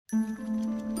Welcome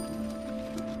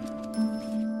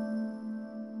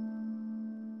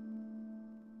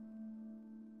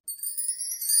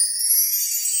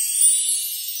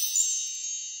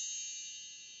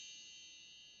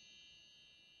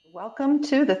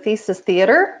to the Thesis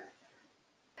Theater.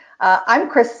 I'm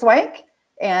Chris Swank,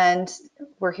 and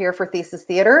we're here for Thesis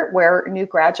Theater, where new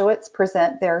graduates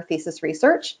present their thesis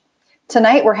research.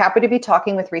 Tonight, we're happy to be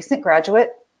talking with recent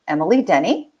graduate Emily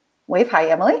Denny. Wave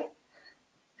hi, Emily.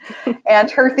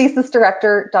 And her thesis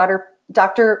director,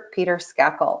 Dr. Peter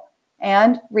Skakel,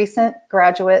 and recent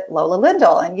graduate Lola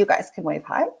Lindell, and you guys can wave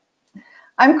hi.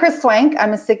 I'm Chris Swank.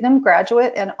 I'm a Signum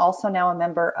graduate and also now a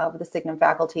member of the Signum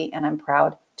faculty, and I'm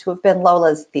proud to have been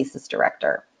Lola's thesis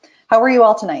director. How are you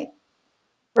all tonight?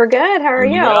 We're good. How are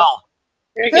you? Well,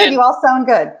 Very good. You all sound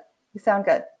good. You sound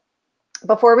good.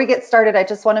 Before we get started, I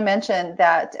just want to mention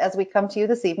that as we come to you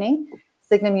this evening,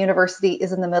 Signum University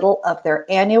is in the middle of their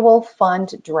annual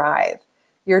fund drive.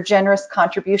 Your generous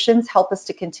contributions help us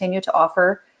to continue to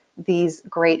offer these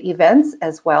great events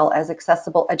as well as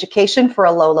accessible education for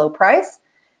a low, low price.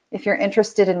 If you're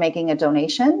interested in making a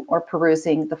donation or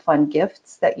perusing the fun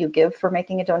gifts that you give for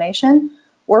making a donation,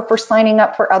 or for signing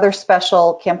up for other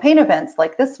special campaign events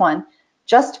like this one,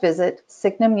 just visit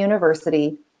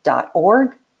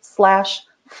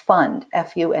signumuniversity.org/fund,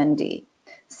 F-U-N-D,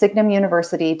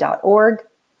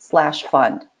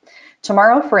 signumuniversity.org/fund.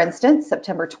 Tomorrow, for instance,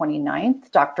 September 29th,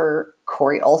 Dr.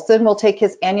 Corey Olson will take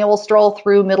his annual stroll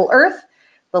through Middle Earth.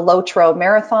 The Lotro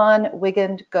Marathon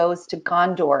Wigand goes to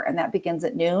Gondor, and that begins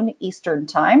at noon Eastern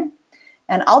Time.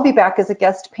 And I'll be back as a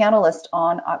guest panelist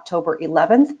on October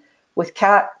 11th with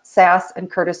Kat Sass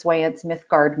and Curtis Wayant's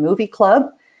Mythgard Movie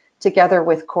Club. Together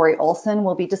with Corey Olson,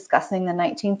 we'll be discussing the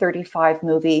 1935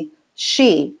 movie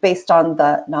She, based on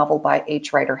the novel by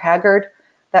H. Rider Haggard.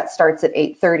 That starts at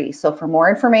 8:30. So for more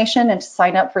information and to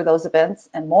sign up for those events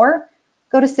and more,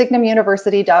 go to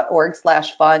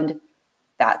signumuniversity.org/fund.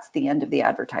 That's the end of the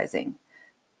advertising.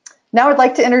 Now I'd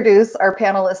like to introduce our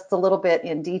panelists a little bit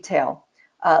in detail.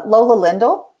 Lola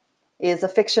Lindell is a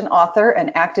fiction author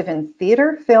and active in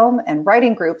theater, film, and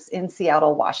writing groups in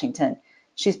Seattle, Washington.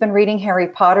 She's been reading Harry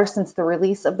Potter since the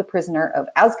release of The Prisoner of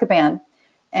Azkaban,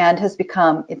 and it's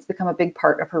become a big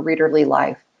part of her readerly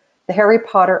life. The Harry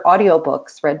Potter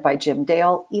audiobooks read by Jim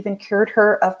Dale even cured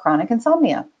her of chronic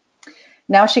insomnia.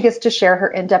 Now she gets to share her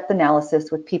in-depth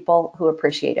analysis with people who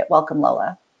appreciate it. Welcome,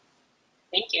 Lola.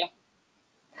 thank you.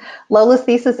 Lola's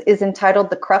thesis is entitled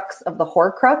The Crux of the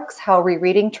Horcrux, How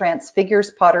Rereading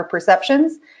Transfigures Potter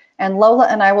Perceptions. And Lola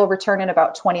and I will return in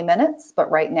about 20 minutes,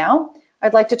 but right now,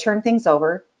 I'd like to turn things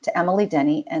over to Emily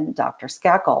Denny and Dr.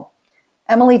 Skakel.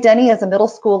 Emily Denny is a middle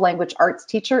school language arts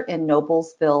teacher in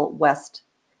Noblesville West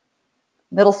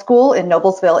Middle School in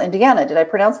Noblesville, Indiana. Did I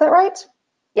pronounce that right?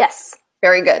 Yes.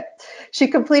 Very good. She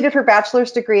completed her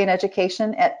bachelor's degree in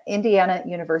education at Indiana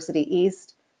University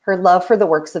East. Her love for the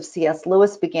works of C.S.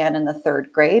 Lewis began in the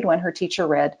 3rd grade when her teacher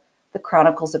read The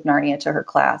Chronicles of Narnia to her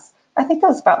class. I think that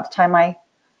was about the time I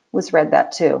was read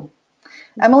that too.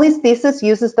 Emily's thesis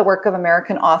uses the work of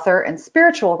American author and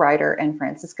spiritual writer and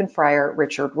Franciscan friar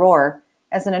Richard Rohr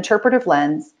as an interpretive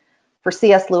lens for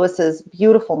C.S. Lewis's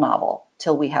beautiful novel,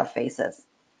 Till We Have Faces.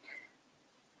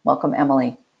 Welcome,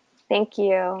 Emily. Thank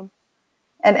you.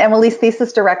 And Emily's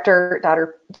thesis director,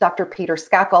 Dr. Peter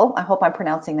Skakel, I hope I'm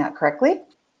pronouncing that correctly,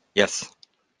 Yes.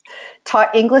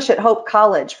 taught English at Hope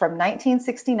College from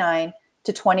 1969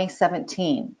 to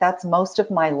 2017. That's most of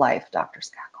my life, Dr.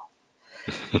 Skakel,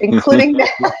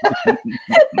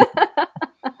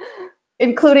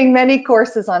 including many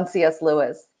courses on C.S.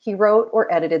 Lewis. He wrote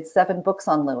or edited 7 books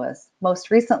on Lewis.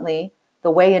 Most recently,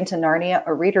 The Way into Narnia,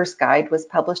 A Reader's Guide was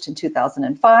published in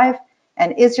 2005,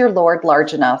 and Is Your Lord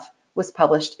Large Enough was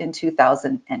published in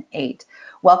 2008.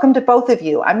 Welcome to both of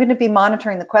you. I'm going to be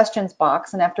monitoring the questions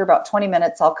box, and after about 20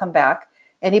 minutes, I'll come back.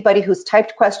 Anybody who's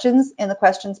typed questions in the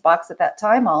questions box at that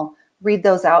time, I'll read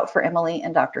those out for Emily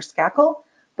and Dr. Skakel.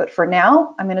 But for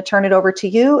now, I'm going to turn it over to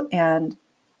you, and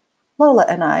Lola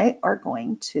and I are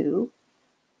going to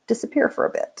disappear for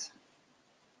a bit.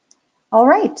 All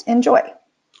right, enjoy.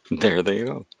 There they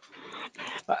go.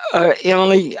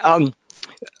 Emily,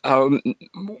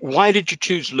 why did you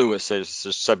choose Lewis as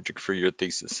a subject for your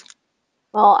thesis?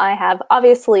 Well, I have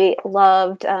obviously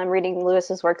loved reading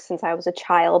Lewis's work since I was a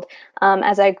child.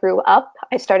 As I grew up,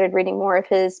 I started reading more of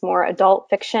his more adult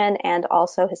fiction and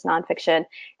also his nonfiction.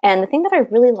 And the thing that I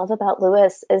really love about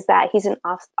Lewis is that he's an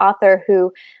author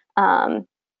who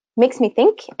makes me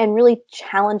think and really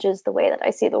challenges the way that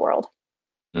I see the world.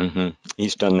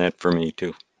 He's done that for me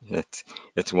too.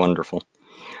 It's wonderful.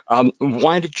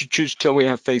 Why did you choose Till We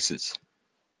Have Faces?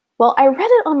 Well, I read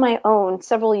it on my own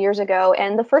several years ago,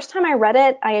 and the first time I read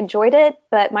it, I enjoyed it,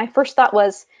 but my first thought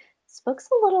was, this book's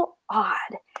a little odd.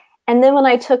 And then when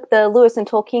I took the Lewis and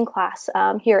Tolkien class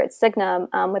here at Signum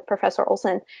with Professor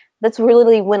Olson, that's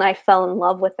really when I fell in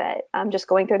love with it. Just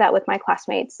going through that with my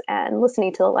classmates and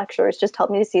listening to the lectures just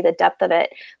helped me to see the depth of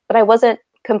it. But I wasn't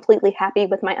completely happy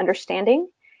with my understanding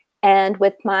and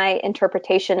with my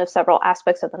interpretation of several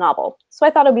aspects of the novel. So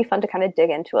I thought it'd be fun to kind of dig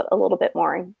into it a little bit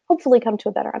more and hopefully come to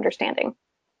a better understanding.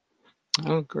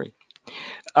 Oh, great.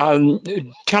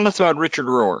 Tell us about Richard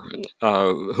Rohr.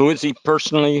 Who is he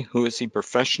personally? Who is he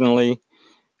professionally?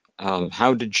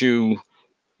 How did you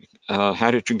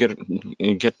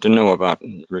get to know about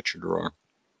Richard Rohr?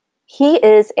 He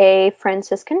is a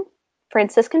Franciscan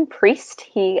priest.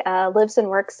 He lives and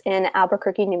works in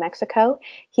Albuquerque, New Mexico.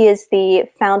 He is the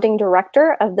founding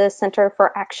director of the Center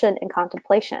for Action and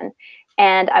Contemplation.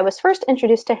 And I was first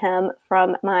introduced to him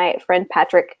from my friend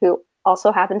Patrick, who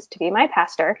also happens to be my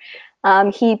pastor.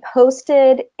 He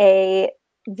posted a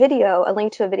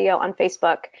link to a video on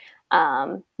Facebook.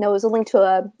 No, it was a link to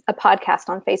a podcast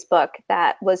on Facebook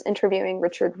that was interviewing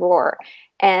Richard Rohr.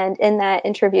 And in that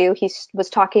interview, he was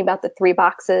talking about the three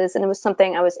boxes, and it was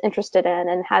something I was interested in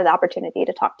and had the opportunity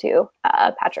to talk to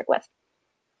Patrick with.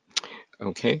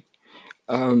 Okay.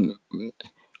 Um,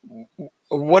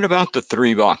 what about the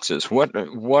three boxes? What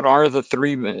are the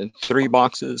three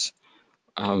boxes?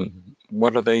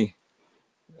 What are they?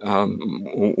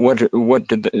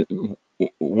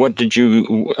 What did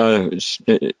you?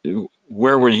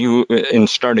 Where were you in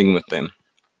starting with them?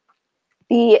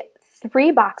 The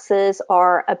three boxes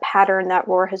are a pattern that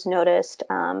Rohr has noticed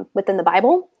within the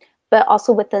Bible, but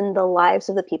also within the lives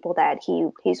of the people that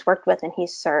he's worked with and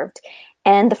he's served.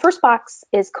 And the first box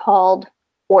is called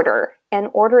order, and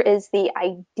order is the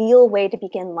ideal way to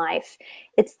begin life.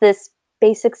 It's this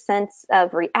basic sense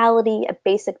of reality, a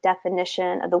basic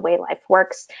definition of the way life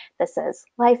works that says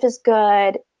life is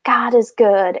good, God is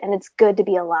good, and it's good to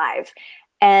be alive.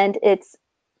 And it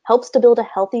helps to build a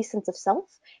healthy sense of self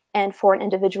and for an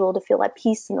individual to feel at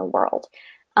peace in the world.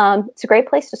 It's a great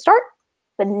place to start,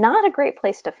 but not a great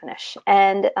place to finish.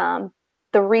 And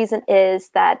the reason is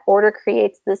that order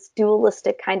creates this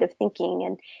dualistic kind of thinking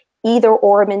and either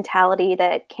or mentality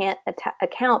that can't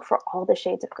account for all the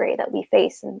shades of gray that we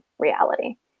face in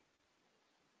reality.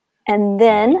 And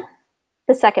then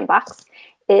the second box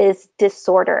is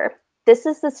disorder. This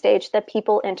is the stage that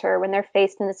people enter when they're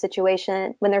facing a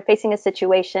situation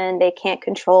they can't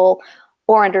control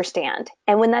or understand.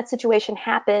 And when that situation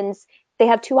happens, they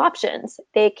have two options.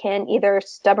 They can either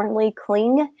stubbornly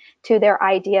cling to their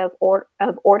idea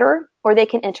of order, or they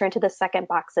can enter into the second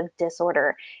box of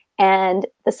disorder. And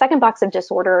the second box of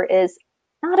disorder is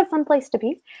not a fun place to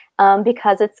be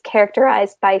because it's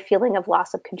characterized by a feeling of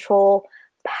loss of control,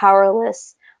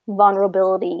 powerless,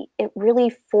 vulnerability. It really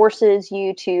forces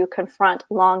you to confront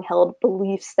long-held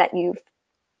beliefs that you've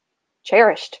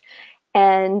cherished.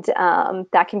 And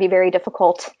that can be very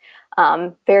difficult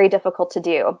to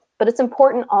do. But it's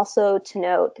important also to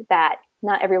note that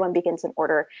not everyone begins in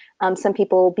order. Some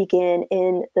people begin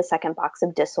in the second box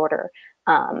of disorder.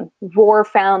 Rohr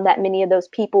found that many of those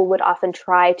people would often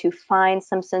try to find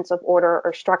some sense of order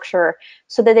or structure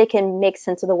so that they can make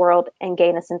sense of the world and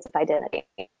gain a sense of identity.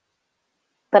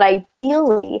 But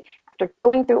ideally, after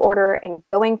going through order and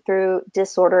going through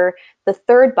disorder, the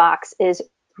third box is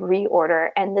reorder.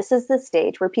 And this is the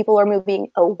stage where people are moving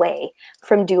away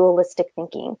from dualistic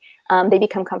thinking. They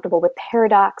become comfortable with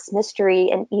paradox, mystery,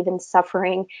 and even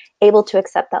suffering, able to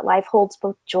accept that life holds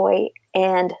both joy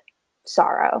and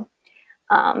sorrow.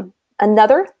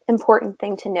 Another important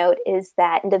thing to note is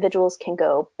that individuals can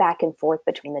go back and forth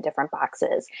between the different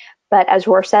boxes. But as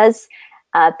Rohr says,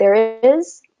 there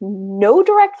is no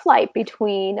direct flight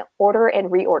between order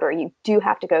and reorder. You do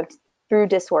have to go through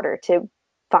disorder to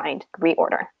find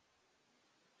reorder.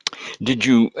 Did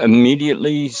you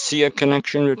immediately see a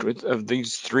connection of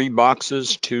these three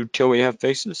boxes to Till We Have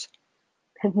Faces?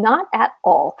 Not at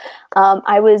all.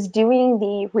 I was doing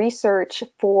the research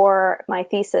for my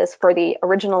thesis for the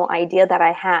original idea that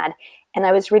I had, and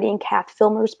I was reading Kath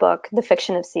Filmer's book, The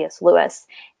Fiction of C.S. Lewis.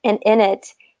 And in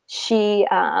it, she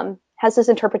has this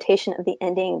interpretation of the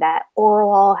ending that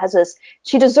Orwell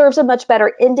she deserves a much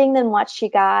better ending than what she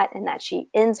got, and that she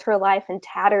ends her life in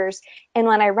tatters. And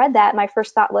when I read that, my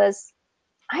first thought was,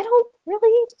 I don't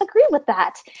really agree with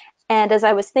that. And as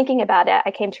I was thinking about it,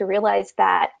 I came to realize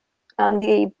that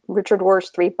the Richard Rohr's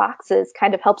three boxes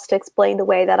kind of helps to explain the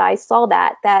way that I saw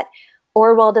that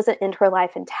Orwell doesn't end her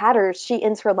life in tatters. She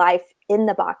ends her life in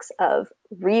the box of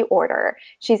reorder.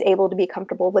 She's able to be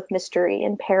comfortable with mystery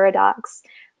and paradox.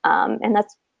 And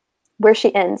that's where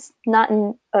she ends, not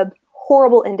in a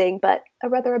horrible ending, but a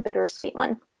rather a bittersweet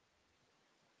one.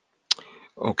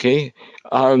 Okay.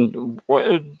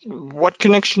 What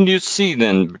connection do you see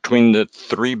then between the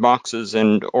three boxes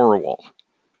and Orwell?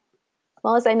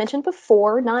 Well, as I mentioned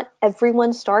before, not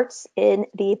everyone starts in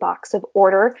the box of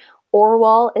order.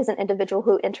 Orwell is an individual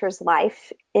who enters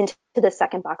life into the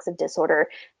second box of disorder.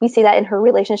 We see that in her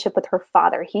relationship with her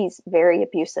father. He's very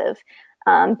abusive.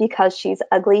 Because she's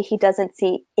ugly, he doesn't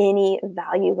see any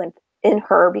value in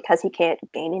her because he can't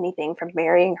gain anything from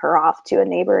marrying her off to a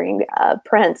neighboring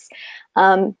prince.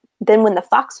 Then when the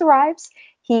fox arrives,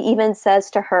 he even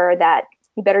says to her that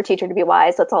you better teach her to be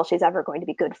wise. That's all she's ever going to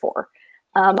be good for.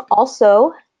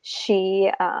 Also,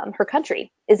 her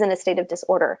country is in a state of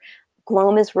disorder.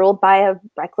 Glome is ruled by a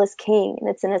reckless king, and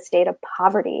it's in a state of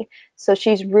poverty. So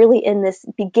she's really in this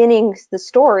beginning the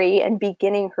story and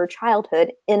beginning her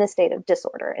childhood in a state of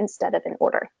disorder instead of in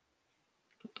order.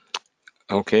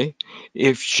 Okay.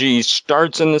 If she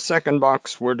starts in the second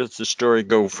box, where does the story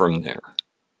go from there?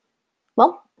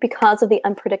 Well, because of the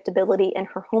unpredictability in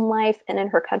her home life and in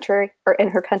her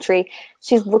country,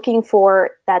 she's looking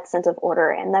for that sense of order,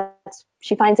 and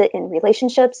she finds it in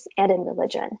relationships and in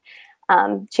religion.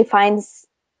 She finds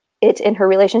it in her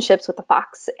relationships with the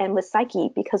fox and with Psyche,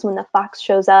 because when the fox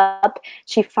shows up,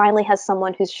 she finally has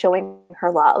someone who's showing her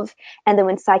love. And then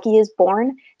when Psyche is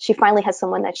born, she finally has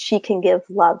someone that she can give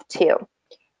love to.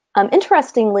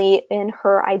 Interestingly, in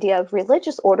her idea of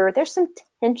religious order, there's some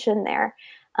tension there.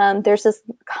 There's this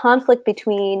conflict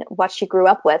between what she grew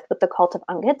up with the cult of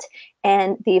Ungit,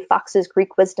 and the fox's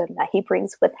Greek wisdom that he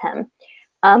brings with him.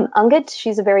 Ungit,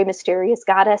 she's a very mysterious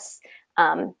goddess.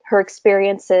 Her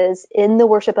experiences in the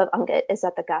worship of Ungit is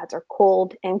that the gods are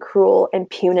cold and cruel and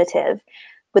punitive.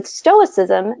 With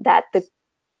stoicism that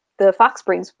the fox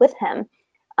brings with him,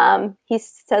 he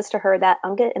says to her that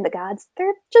Ungit and the gods,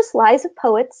 they're just lies of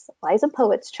poets,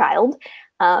 child.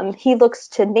 He looks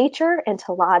to nature and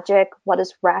to logic, what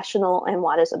is rational and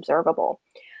what is observable.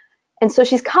 And so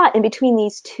she's caught in between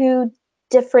these two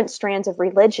different strands of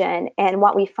religion. And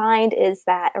what we find is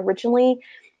that originally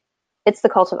it's the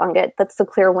cult of Ungit that's the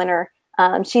clear winner.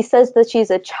 She says that she's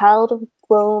a child of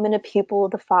Glome and a pupil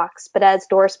of the fox. But as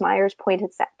Doris Myers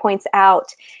points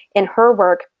out in her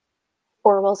work,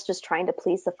 Orwell's just trying to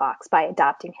please the fox by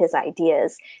adopting his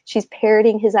ideas. She's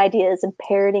parroting his ideas and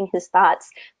parroting his thoughts,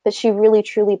 but she really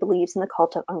truly believes in the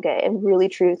cult of Ungit and really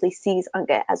truly sees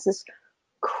Ungit as this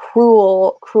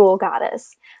cruel, cruel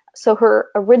goddess. So her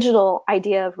original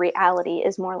idea of reality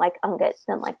is more like Ungit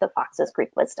than like the fox's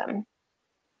Greek wisdom.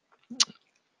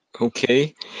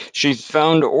 Okay. She's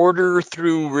found order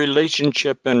through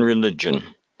relationship and religion.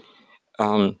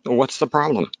 What's the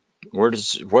problem? What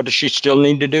does she still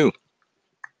need to do?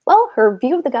 Well, her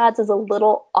view of the gods is a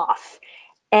little off.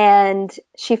 And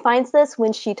she finds this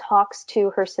when she talks to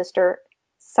her sister,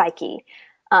 Psyche.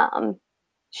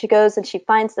 She goes and she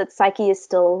finds that Psyche is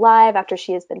still alive after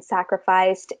she has been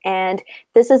sacrificed. And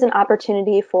this is an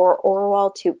opportunity for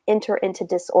Orwell to enter into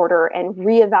disorder and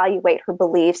reevaluate her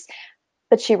beliefs,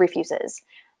 but she refuses.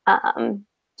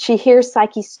 She hears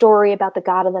Psyche's story about the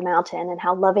god of the mountain and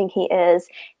how loving he is,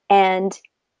 and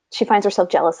she finds herself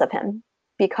jealous of him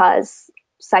because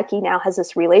Psyche now has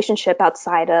this relationship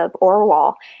outside of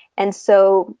Orwell. And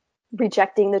so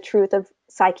rejecting the truth of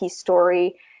Psyche's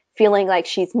story, feeling like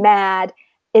she's mad,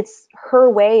 it's her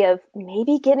way of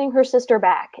maybe getting her sister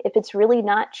back. If it's really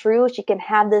not true, she can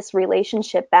have this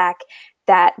relationship back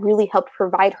that really helped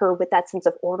provide her with that sense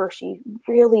of order she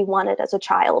really wanted as a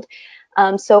child.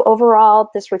 So overall,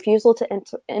 this refusal to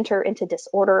enter into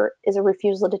disorder is a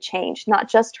refusal to change, not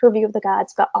just her view of the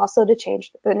gods, but also to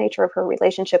change the nature of her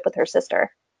relationship with her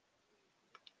sister.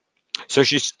 So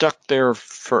she's stuck there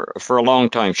for a long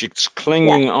time. She's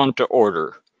clinging onto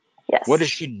order. Yes. What does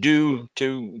she do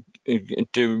to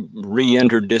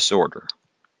re-enter disorder?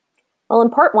 Well, in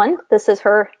part one, this is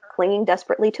her clinging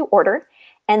desperately to order.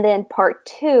 And then part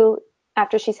two,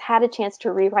 after she's had a chance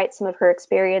to rewrite some of her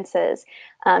experiences,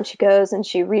 she goes and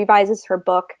she revises her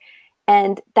book,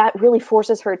 and that really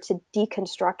forces her to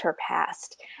deconstruct her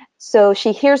past. So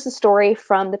she hears the story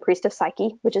from the priest of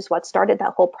Psyche, which is what started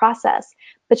that whole process.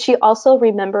 But she also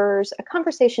remembers a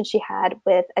conversation she had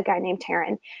with a guy named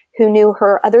Taran, who knew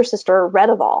her other sister,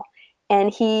 Redival.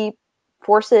 And he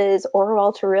forces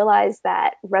Orwell to realize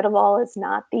that Redival is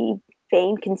not the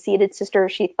vain, conceited sister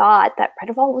she thought, that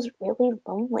Redival was really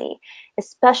lonely,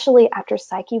 especially after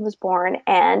Psyche was born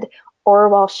and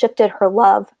Orwell shifted her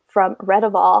love from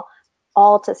Redival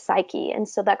all to Psyche. And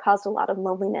so that caused a lot of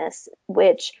loneliness,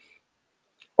 which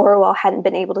Orwell hadn't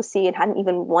been able to see and hadn't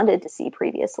even wanted to see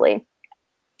previously.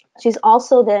 She's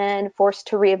also then forced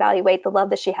to reevaluate the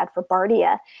love that she had for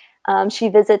Bardia. She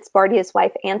visits Bardia's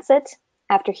wife, Ansit,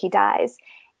 after he dies.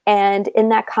 And in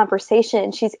that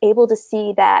conversation, she's able to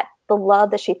see that the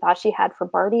love that she thought she had for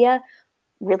Bardia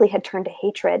really had turned to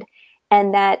hatred,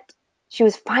 and that she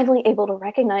was finally able to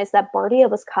recognize that Bardia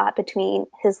was caught between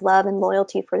his love and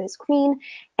loyalty for his queen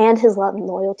and his love and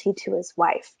loyalty to his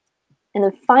wife. And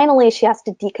then finally, she has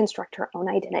to deconstruct her own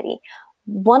identity.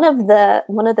 One of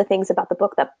the things about the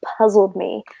book that puzzled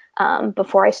me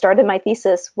before I started my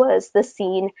thesis was the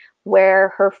scene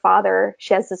where her father,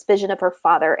 she has this vision of her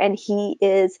father, and he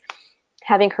is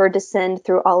having her descend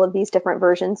through all of these different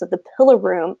versions of the pillar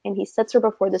room, and he sets her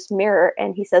before this mirror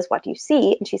and he says, "What do you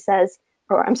see?" And she says,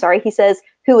 or I'm sorry, he says,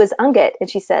 "Who is Ungit?" And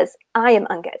she says, "I am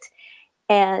Ungit."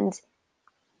 And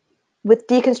with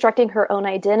deconstructing her own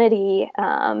identity,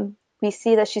 we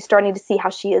see that she's starting to see how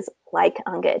she is like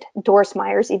Ungit. Doris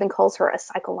Myers even calls her a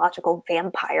psychological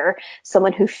vampire,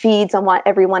 someone who feeds on what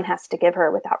everyone has to give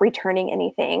her without returning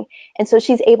anything. And so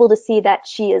she's able to see that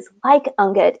she is like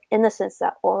Ungit in the sense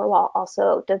that Orual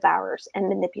also devours and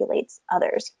manipulates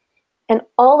others. And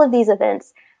all of these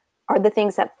events are the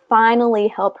things that finally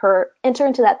help her enter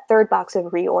into that third box of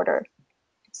reorder.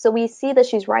 So we see that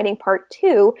she's writing part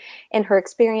 2 in her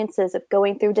experiences of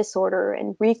going through disorder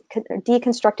and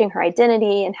deconstructing her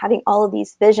identity and having all of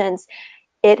these visions.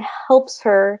 It helps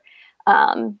her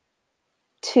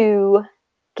to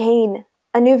gain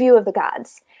a new view of the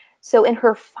gods. So in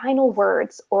her final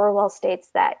words, Orual states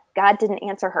that God didn't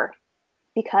answer her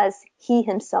because he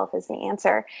himself is the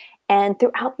answer. And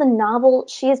throughout the novel,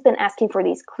 she has been asking for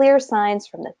these clear signs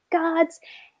from the gods,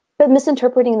 but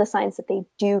misinterpreting the signs that they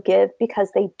do give because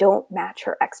they don't match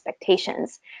her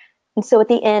expectations. And so at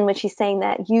the end, when she's saying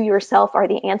that you yourself are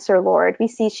the answer, Lord, we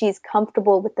see she's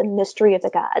comfortable with the mystery of the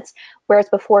gods, whereas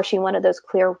before she wanted those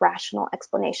clear, rational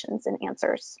explanations and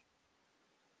answers.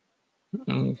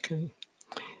 Okay.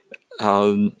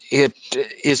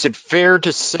 Is it fair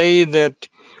to say that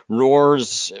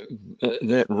Roar's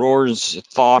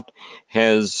thought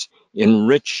has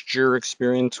enriched your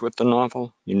experience with the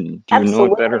novel? Do you know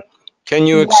it better? Absolutely. Can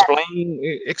you Yes.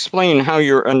 explain how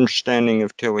your understanding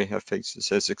of Till We Have Faces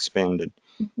has expanded?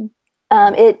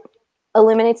 It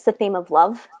illuminates the theme of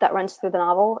love that runs through the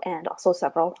novel and also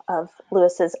several of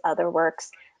Lewis's other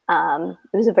works.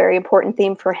 It was a very important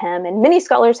theme for him, and many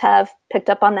scholars have picked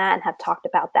up on that and have talked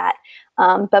about that.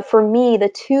 But for me, the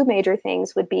two major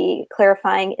things would be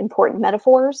clarifying important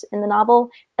metaphors in the novel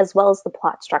as well as the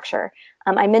plot structure.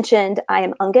 I mentioned I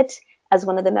am Ungit as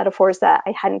one of the metaphors that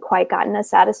I hadn't quite gotten a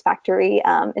satisfactory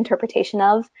interpretation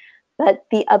of, but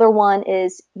the other one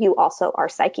is you also are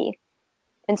Psyche.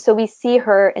 And so we see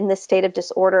her in this state of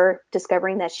disorder,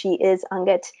 discovering that she is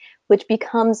Ungit, which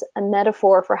becomes a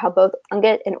metaphor for how both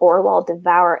Ungit and Orual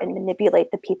devour and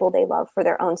manipulate the people they love for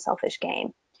their own selfish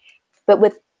gain. But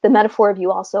with the metaphor of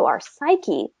you also are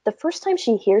Psyche, the first time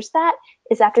she hears that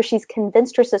is after she's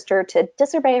convinced her sister to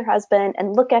disobey her husband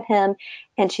and look at him,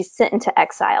 and she's sent into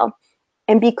exile.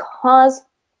 And because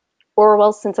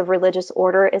Orual's sense of religious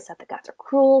order is that the gods are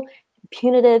cruel,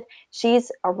 punitive,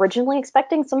 she's originally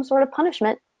expecting some sort of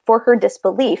punishment for her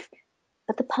disbelief,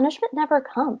 but the punishment never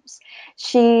comes.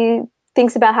 She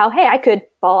thinks about how, hey, I could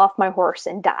fall off my horse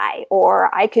and die,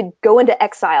 or I could go into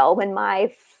exile when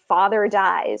my father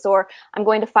dies, or I'm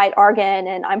going to fight Argan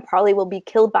and I probably will be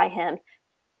killed by him.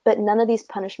 But none of these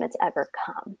punishments ever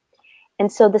come.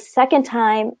 And so the second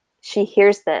time she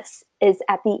hears this is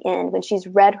at the end when she's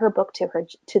read her book to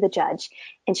the judge,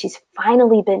 and she's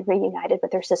finally been reunited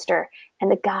with her sister,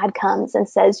 and the god comes and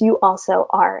says, you also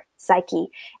are Psyche.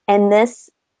 And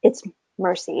this, it's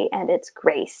mercy and it's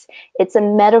grace. It's a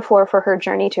metaphor for her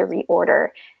journey to reorder.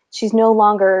 She's no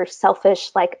longer selfish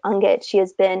like Ungit. She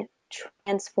has been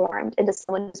transformed into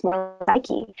someone who's more like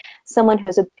Psyche, someone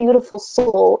who's a beautiful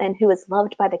soul and who is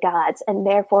loved by the gods and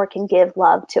therefore can give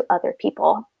love to other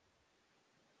people.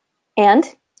 And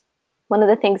one of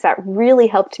the things that really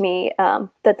helped me,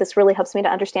 that this really helps me to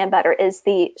understand better, is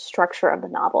the structure of the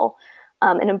novel.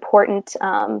 An important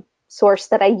source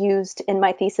that I used in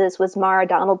my thesis was Mara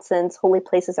Donaldson's Holy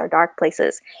Places Are Dark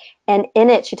Places. And in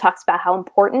it, she talks about how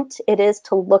important it is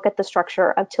to look at the structure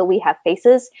of Till We Have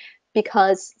Faces,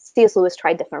 because C.S. Lewis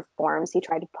tried different forms. He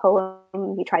tried a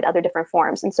poem, he tried other different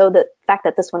forms. And so the fact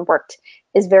that this one worked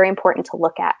is very important to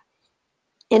look at.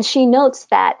 And she notes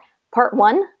that part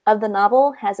 1 of the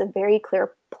novel has a very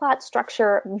clear plot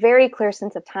structure, very clear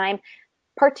sense of time.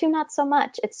 Part 2, not so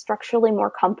much. It's structurally more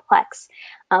complex.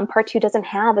 Part 2 doesn't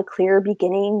have a clear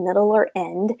beginning, middle, or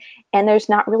end, and there's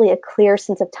not really a clear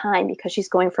sense of time because she's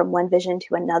going from one vision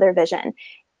to another vision.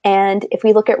 And if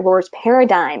we look at Roar's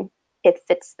paradigm, it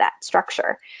fits that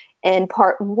structure. in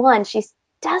part one, she's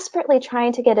desperately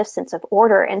trying to get a sense of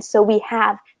order. And so we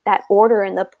have that order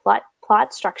in the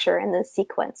plot structure and the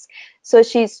sequence. So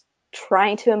she's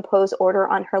trying to impose order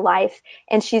on her life,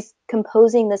 and she's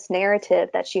composing this narrative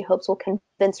that she hopes will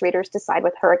convince readers to side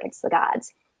with her against the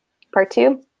gods. Part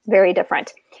two, very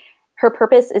different. Her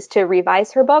purpose is to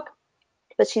revise her book,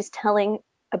 but she's telling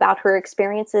about her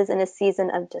experiences in a season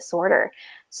of disorder.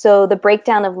 So the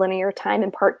breakdown of linear time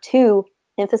in part two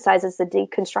emphasizes the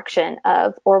deconstruction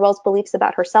of Orwell's beliefs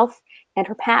about herself and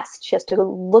her past. She has to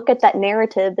look at that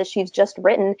narrative that she's just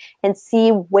written and see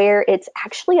where it's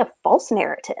actually a false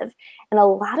narrative, and a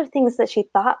lot of things that she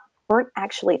thought weren't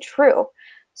actually true.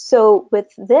 So with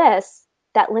this,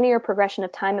 that linear progression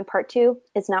of time in part two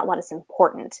is not what is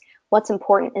important. What's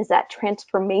important is that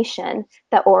transformation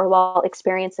that Orwell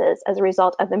experiences as a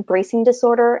result of embracing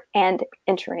disorder and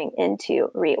entering into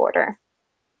reorder.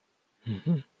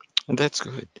 Mm-hmm. That's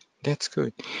good. That's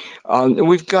good.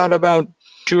 We've got about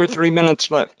 2 or 3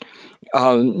 minutes left.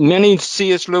 Many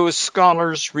C.S. Lewis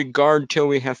scholars regard Till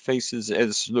We Have Faces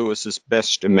as Lewis's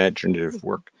best imaginative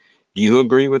work. Do you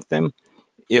agree with them?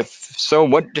 If so,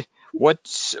 what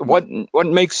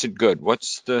makes it good?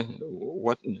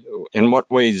 In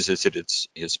what ways is it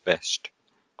his best?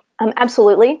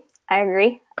 Absolutely, I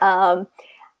agree.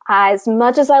 As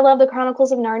much as I love the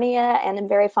Chronicles of Narnia and am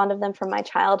very fond of them from my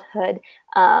childhood,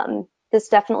 this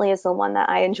definitely is the one that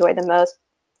I enjoy the most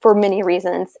for many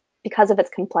reasons. Because of its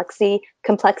complexity,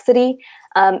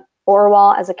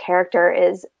 Orwell as a character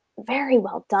is very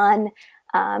well done.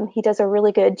 He does a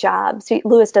really good job.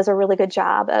 Lewis does a really good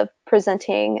job of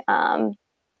presenting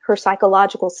her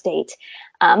psychological state.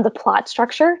 The plot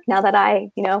structure, now that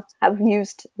I, have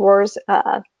used Rohr's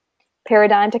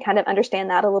paradigm to kind of understand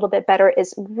that a little bit better,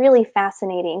 is really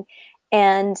fascinating.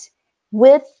 And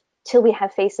with Till We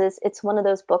Have Faces, it's one of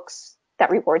those books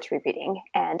that rewards rereading.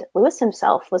 And Lewis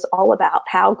himself was all about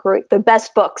how great the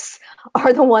best books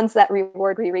are the ones that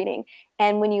reward rereading.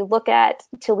 And when you look at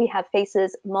Till We Have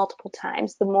Faces multiple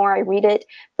times, the more I read it,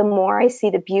 the more I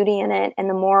see the beauty in it, and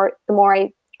the more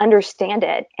I understand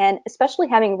it. And especially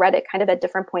having read it kind of at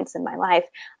different points in my life,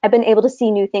 I've been able to see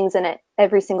new things in it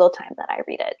every single time that I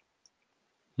read it.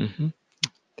 Mm-hmm.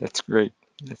 That's great.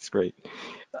 That's great.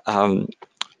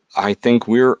 I think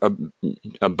we're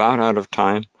about out of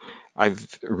time.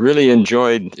 I've really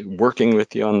enjoyed working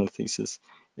with you on the thesis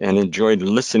and enjoyed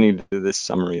listening to this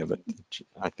summary of it.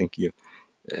 I think you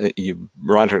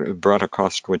brought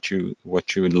across what you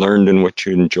learned and what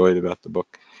you enjoyed about the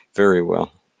book very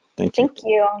well. Thank you. Thank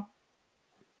you.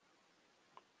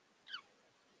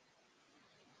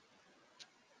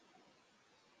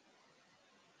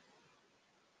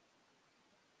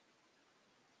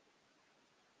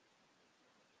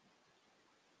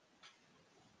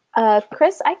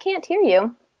 Chris, I can't hear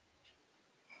you.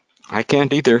 I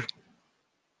can't either.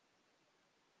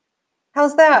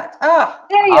 How's that?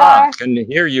 There you are. I can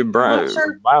hear you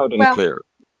Sure. loud and clear.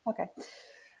 Okay.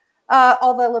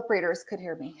 All the lip readers could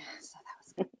hear me, so that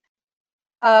was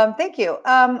good. Thank you.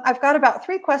 I've got about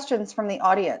 3 questions from the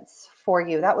audience for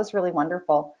you. That was really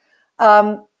wonderful.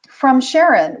 From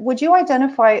Sharon, would you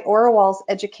identify Orwell's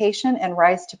education and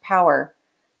rise to power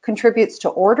contributes to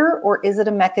order, or is it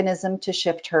a mechanism to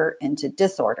shift her into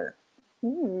disorder?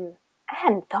 I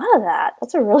hadn't thought of that.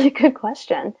 That's a really good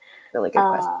question. Really good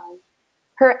question.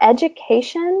 Her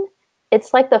education,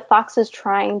 it's like the fox is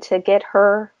trying to get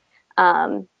her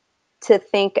to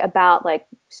think about like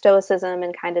Stoicism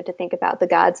and kind of to think about the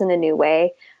gods in a new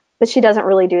way. But she doesn't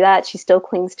really do that. She still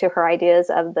clings to her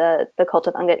ideas of the cult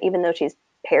of Ungit, even though she's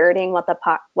parroting what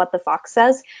the fox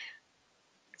says.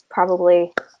 It's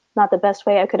probably not the best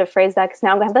way I could have phrased that, because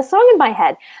now I'm going to have that song in my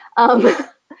head.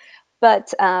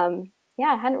 But yeah,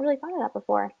 I hadn't really thought of that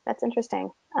before. That's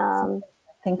interesting.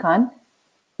 Think on.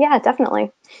 Yeah,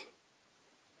 definitely.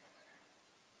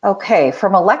 Okay,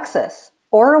 from Alexis,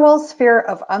 Orwell's fear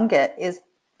of Ungit, is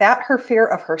that her fear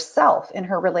of herself in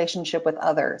her relationship with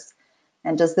others?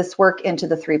 And does this work into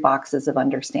the 3 boxes of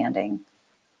understanding?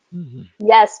 Mm-hmm.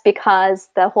 Yes, because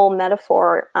the whole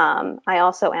metaphor, I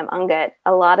also am Ungit.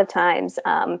 A lot of times,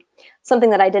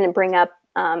 something that I didn't bring up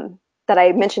that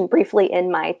I mentioned briefly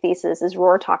in my thesis is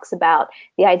Rohr talks about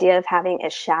the idea of having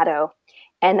a shadow.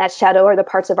 And that shadow are the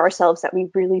parts of ourselves that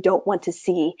we really don't want to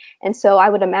see. And so I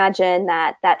would imagine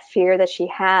that that fear that she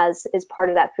has is part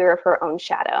of that fear of her own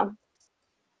shadow.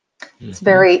 It's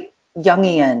very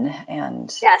Jungian,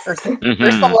 and yes. Ursula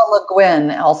Le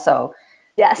Guin also.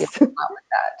 Yes. With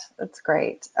that. That's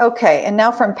great. Okay, and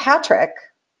now from Patrick.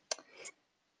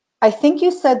 I think you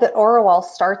said that Orwell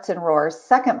starts in Rohr's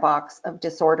second box of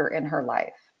disorder in her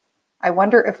life. I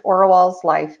wonder if Orwell's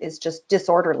life is just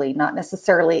disorderly, not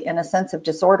necessarily in a sense of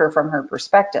disorder from her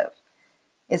perspective.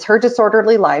 Is her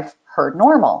disorderly life her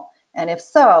normal? And if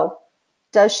so,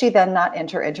 does she then not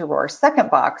enter into Rohr's second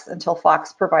box until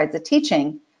Fox provides a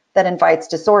teaching that invites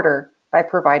disorder by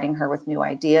providing her with new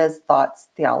ideas, thoughts,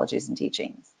 theologies, and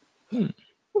teachings? Hmm.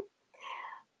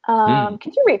 Hmm.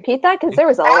 Could you repeat that? Because there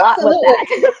was a lot with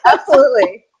that.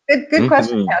 Absolutely. Good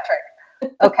question, Mhm.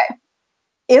 Patrick. Okay.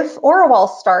 If Orwell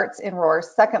starts in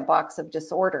Rohr's second box of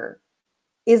disorder,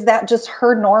 is that just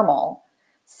her normal?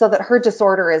 So that her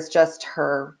disorder is just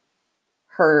her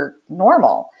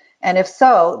normal? And if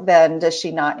so, then does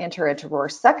she not enter into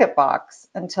Rohr's second box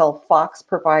until Fox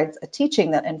provides a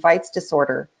teaching that invites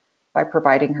disorder by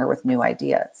providing her with new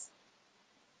ideas?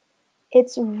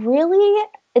 It's really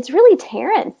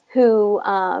Taryn who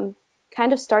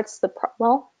kind of starts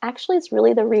well, actually, it's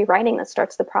really the rewriting that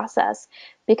starts the process,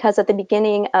 because at the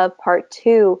beginning of part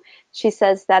 2, she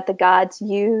says that the gods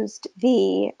used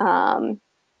the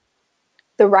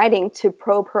writing to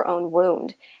probe her own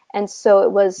wound, and so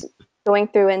it was going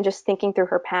through and just thinking through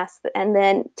her past, and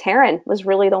then Taryn was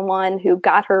really the one who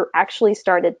got her actually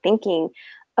started thinking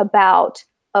about,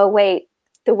 oh wait,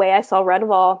 the way I saw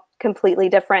Redwall completely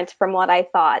different from what I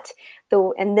thought.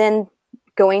 And then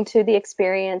going to the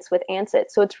experience with Ansett.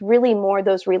 So it's really more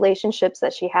those relationships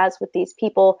that she has with these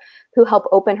people who help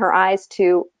open her eyes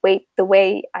to, wait, the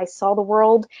way I saw the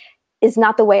world is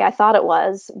not the way I thought it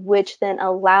was, which then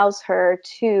allows her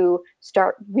to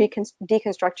start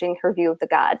deconstructing her view of the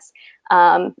gods.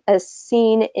 As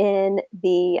seen in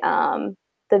the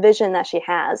vision that she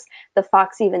has, the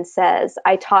fox even says,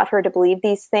 I taught her to believe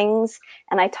these things,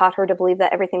 and I taught her to believe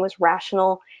that everything was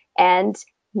rational, and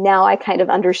now I kind of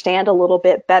understand a little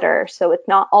bit better. So it's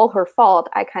not all her fault.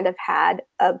 I kind of had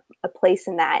a place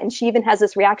in that. And she even has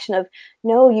this reaction of,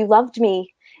 no, you loved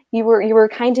me. You were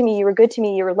kind to me, you were good to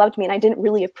me, you were loved me, and I didn't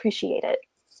really appreciate it.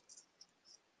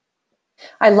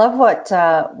 I love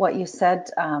what you said.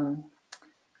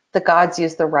 The gods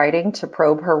use the writing to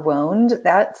probe her wound.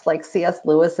 That's like C.S.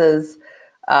 Lewis's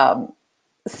um,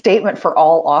 statement for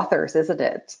all authors, isn't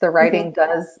it? The Mm-hmm. writing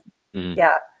does, Mhm.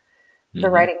 yeah, the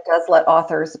Mhm. writing does let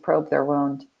authors probe their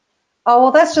wound. Oh,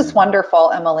 well, that's just Mhm.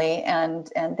 wonderful, Emily,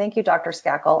 and thank you, Dr.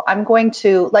 Skakel. I'm going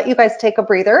to let you guys take a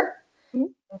breather,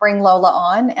 bring Lola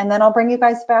on, and then I'll bring you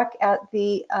guys back at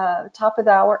the top of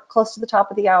the hour, close to the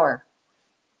top of the hour,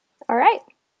 All right.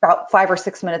 about 5 or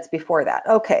 6 minutes before that.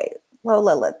 Okay,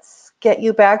 Lola, let's get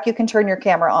you back. You can turn your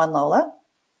camera on, Lola,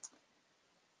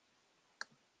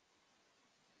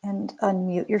 and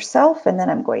unmute yourself, and then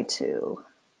I'm going to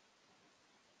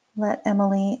let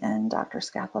Emily and Dr.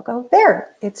 Skakel go.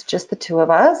 There, it's just the two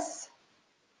of us.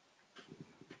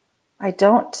 I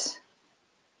don't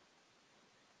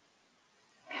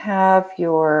have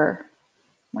your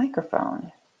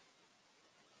microphone.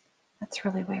 That's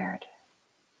really weird.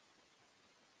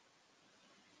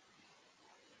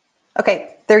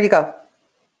 Okay, there you go.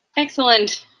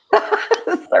 Excellent.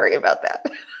 Sorry about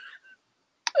that.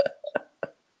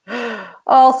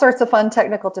 All sorts of fun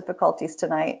technical difficulties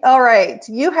tonight. All right,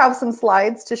 you have some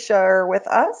slides to share with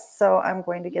us, so I'm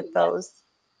going to get those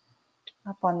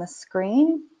up on the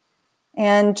screen.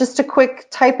 And just a quick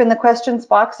type in the questions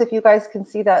box if you guys can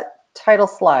see that title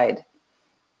slide.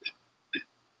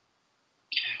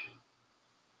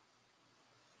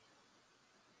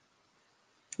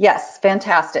 Yes,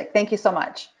 fantastic. Thank you so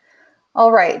much.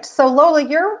 All right, so Lola,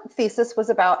 your thesis was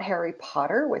about Harry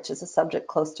Potter, which is a subject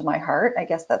close to my heart. I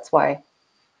guess that's why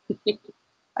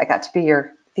I got to be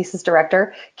your thesis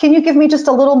director. Can you give me just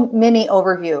a little mini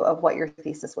overview of what your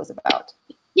thesis was about?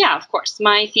 Yeah, of course.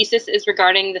 My thesis is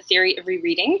regarding the theory of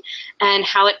rereading and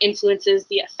how it influences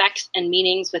the effects and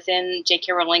meanings within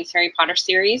J.K. Rowling's Harry Potter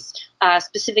series,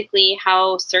 specifically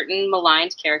how certain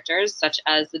maligned characters, such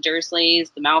as the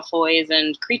Dursleys, the Malfoys,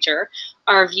 and Kreacher,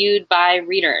 are viewed by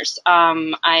readers.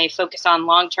 I focus on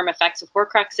long-term effects of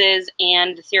Horcruxes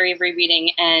and the theory of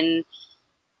rereading, and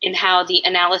in how the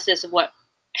analysis of what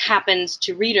happens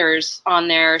to readers on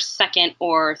their second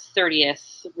or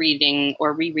 30th reading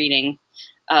or rereading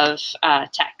of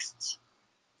texts.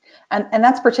 And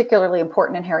that's particularly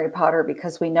important in Harry Potter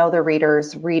because we know the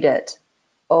readers read it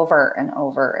over and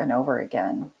over and over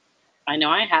again. I know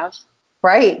I have.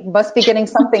 Right, must be getting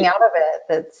something out of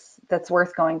it that's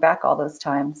worth going back all those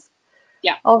times.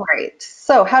 Yeah. All right,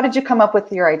 so how did you come up with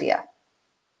your idea?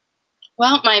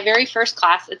 Well, my very first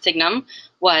class at Signum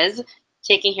was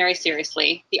Taking Harry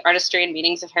Seriously, the Artistry and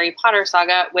Meanings of Harry Potter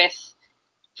saga with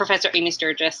Professor Amy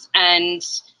Sturgis. And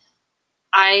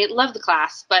I loved the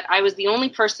class, but I was the only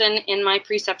person in my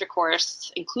preceptor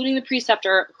course, including the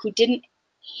preceptor, who didn't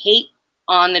hate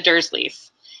on the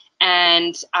Dursleys.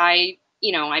 and I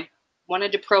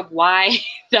wanted to probe why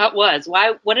that was.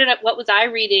 What was I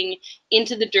reading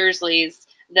into the Dursleys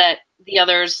that the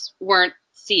others weren't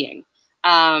seeing?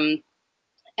 And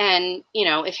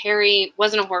if Harry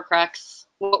wasn't a Horcrux,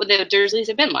 what would the Dursleys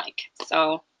have been like?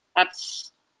 So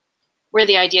that's where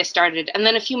the idea started. And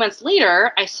then a few months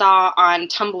later, I saw on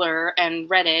Tumblr and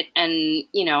Reddit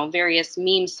and various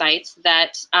meme sites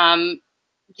that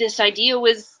this idea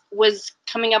was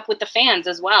coming up with the fans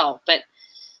as well. But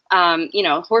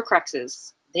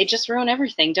Horcruxes, they just ruin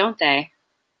everything, don't they?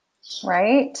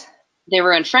 Right. They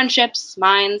ruin friendships,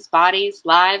 minds, bodies,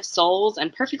 lives, souls,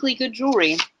 and perfectly good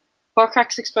jewelry.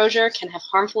 Horcrux exposure can have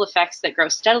harmful effects that grow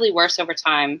steadily worse over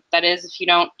time. That is, if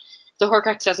the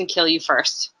Horcrux doesn't kill you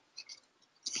first.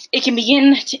 It can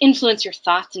begin to influence your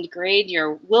thoughts and degrade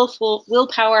your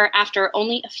willpower after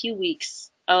only a few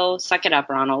weeks. Oh, suck it up,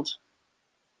 Ronald.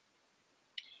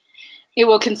 It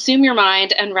will consume your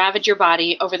mind and ravage your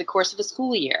body over the course of a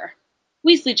school year.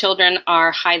 Weasley children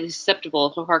are highly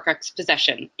susceptible to Horcrux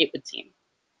possession, it would seem.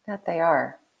 That they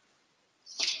are.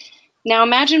 Now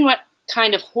imagine what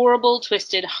kind of horrible,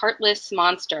 twisted, heartless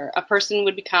monster a person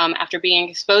would become after being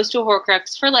exposed to a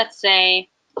Horcrux for, let's say,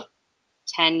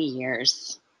 10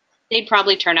 years. They'd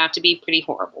probably turn out to be pretty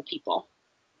horrible people,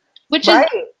 which is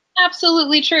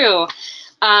absolutely true.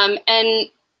 And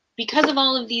because of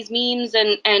all of these memes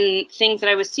and things that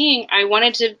I was seeing, I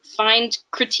wanted to find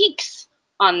critiques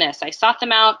on this. I sought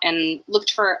them out and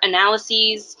looked for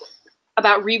analyses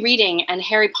about rereading and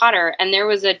Harry Potter, and there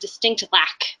was a distinct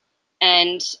lack.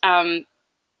 And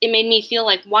it made me feel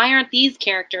like, why aren't these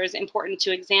characters important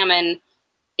to examine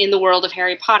in the world of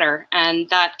Harry Potter? And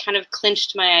that kind of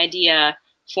clinched my idea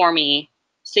for me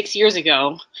 6 years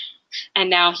ago. And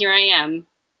now here I am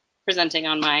presenting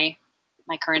on my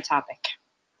current topic.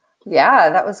 Yeah,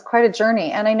 that was quite a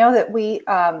journey. And I know that we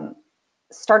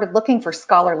started looking for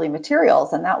scholarly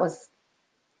materials, and that was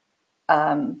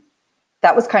kind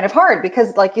of hard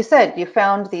because, like you said, you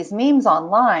found these memes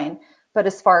online, but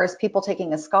as far as people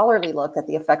taking a scholarly look at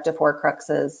the effect of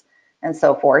Horcruxes and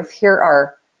so forth, here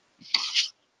are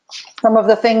some of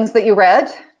the things that you read.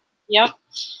 Yep.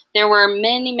 There were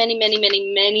many, many, many,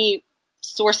 many, many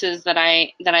sources that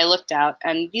I looked at,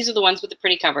 and these are the ones with the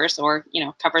pretty covers, or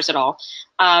covers at all.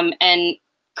 And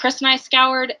Chris and I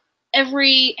scoured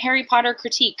every Harry Potter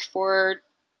critique for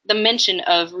the mention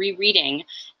of rereading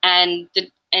and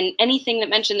anything that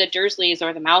mentioned the Dursleys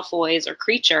or the Malfoys or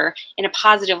Creature in a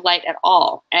positive light at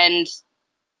all. And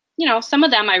some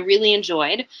of them I really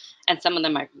enjoyed, and some of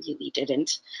them I really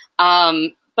didn't.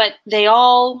 But they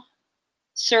all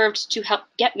served to help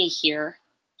get me here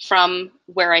from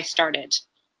where I started.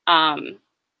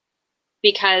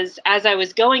 Because as I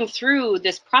was going through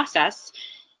this process,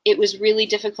 it was really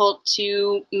difficult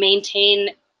to maintain,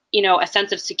 a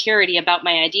sense of security about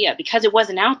my idea because it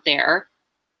wasn't out there.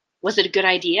 Was it a good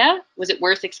idea? Was it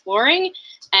worth exploring?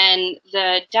 And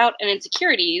the doubt and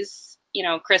insecurities,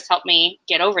 Chris helped me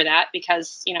get over that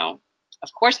because,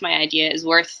 of course my idea is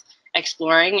worth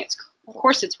exploring. Of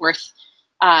course it's worth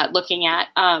looking at.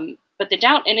 But the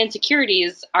doubt and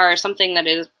insecurities are something that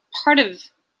is part of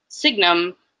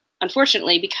Signum,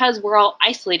 unfortunately, because we're all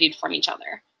isolated from each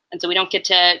other. And so we don't get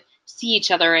to see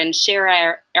each other and share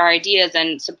our ideas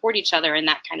and support each other in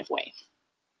that kind of way.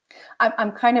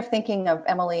 I'm kind of thinking of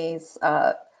Emily's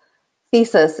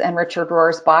thesis and Richard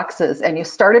Rohr's boxes, and you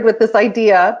started with this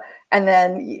idea, and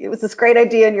then it was this great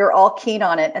idea and you're all keen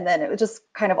on it, and then it just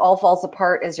kind of all falls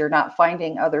apart as you're not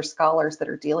finding other scholars that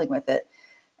are dealing with it,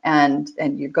 and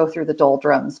you go through the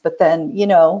doldrums. But then you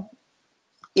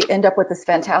end up with this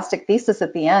fantastic thesis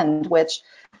at the end, which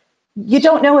you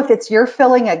don't know if it's you're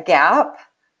filling a gap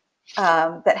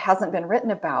that hasn't been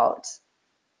written about.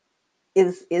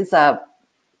 Is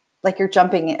like you're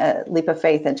jumping a leap of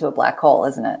faith into a black hole,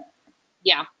 isn't it?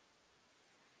 Yeah,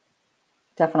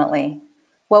 definitely.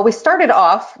 Well, we started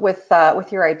off with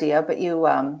your idea, but you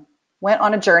went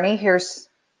on a journey. Here's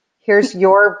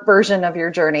your version of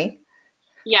your journey.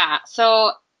 Yeah.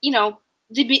 So in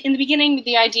the beginning,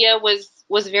 the idea was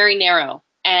very narrow,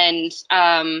 and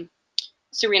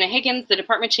Serena Higgins, the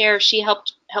department chair, she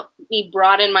helped me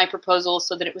broaden my proposal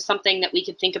so that it was something that we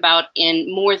could think about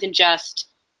in more than just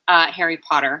Harry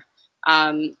Potter.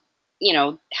 How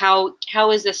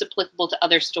is this applicable to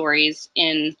other stories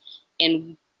in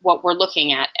what we're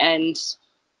looking at? And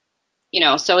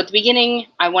so at the beginning,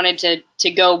 I wanted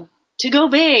to go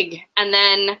big, and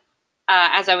then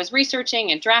as I was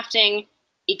researching and drafting,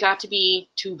 it got to be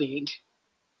too big,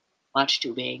 much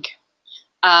too big.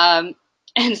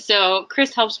 And so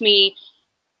Chris helped me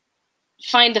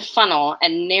find a funnel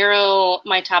and narrow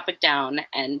my topic down.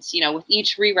 And, with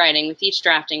each rewriting, with each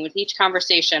drafting, with each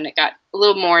conversation, it got a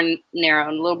little more narrow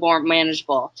and a little more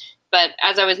manageable. But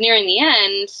as I was nearing the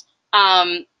end,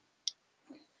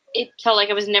 it felt like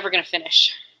I was never going to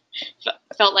finish.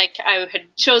 Felt like I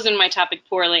had chosen my topic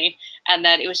poorly, and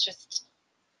that it was just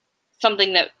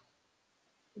something that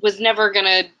was never going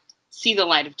to see the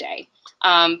light of day.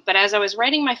 But as I was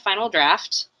writing my final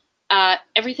draft,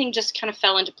 everything just kind of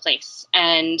fell into place.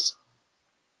 And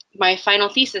my final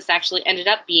thesis actually ended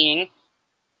up being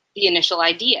the initial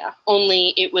idea,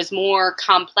 only it was more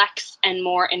complex and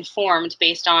more informed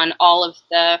based on all of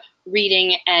the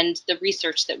reading and the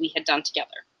research that we had done together.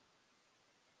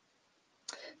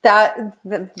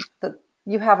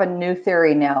 You have a new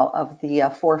theory now of the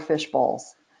 4 fish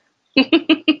bowls. You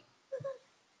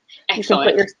can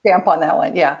put your stamp on that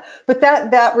one, yeah. But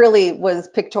that really was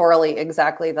pictorially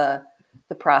exactly the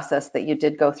process that you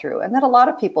did go through, and that a lot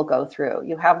of people go through.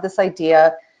 You have this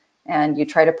idea, and you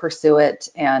try to pursue it,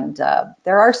 and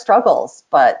there are struggles,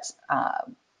 but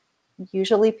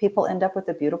usually people end up with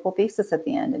a beautiful thesis at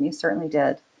the end, and you certainly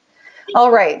did.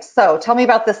 All right, so tell me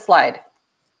about this slide.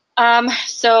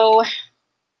 So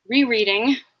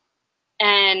rereading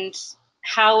and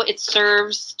how it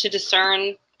serves to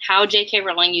discern how J.K.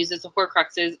 Rowling uses the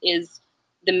Horcruxes is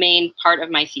the main part of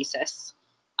my thesis.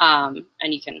 And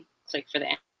you can click for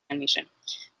the animation.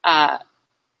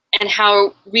 And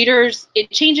how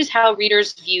it changes how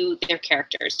readers view their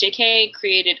characters. J.K.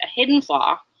 created a hidden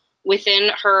flaw within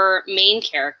her main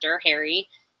character, Harry,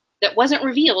 that wasn't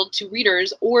revealed to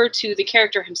readers or to the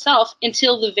character himself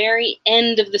until the very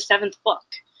end of the 7th book.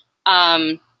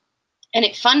 And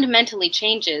it fundamentally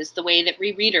changes the way that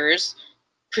rereaders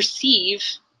perceive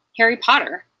Harry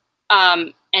Potter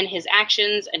and his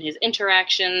actions and his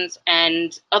interactions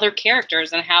and other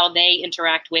characters and how they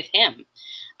interact with him.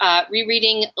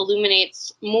 Rereading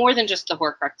illuminates more than just the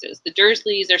Horcruxes. The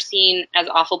Dursleys are seen as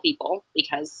awful people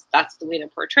because that's the way they're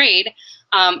portrayed,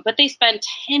 but they spend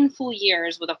 10 full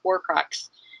years with a Horcrux.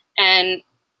 And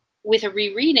with a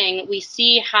rereading, we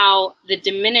see how the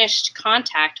diminished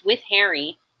contact with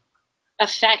Harry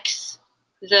affects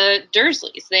the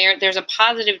Dursleys. There's a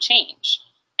positive change.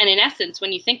 And in essence,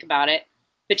 when you think about it,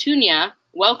 Petunia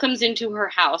welcomes into her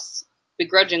house,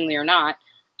 begrudgingly or not,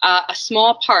 a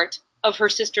small part of her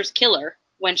sister's killer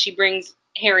when she brings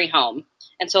Harry home.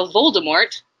 And so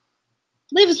Voldemort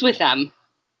lives with them.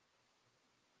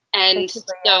 And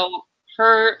so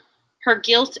her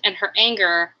guilt and her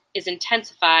anger is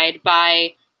intensified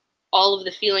by all of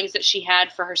the feelings that she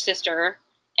had for her sister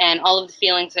and all of the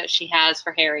feelings that she has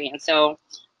for Harry. And so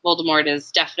Voldemort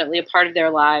is definitely a part of their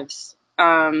lives.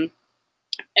 And,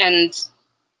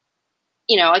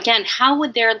 again, how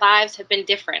would their lives have been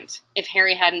different if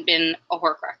Harry hadn't been a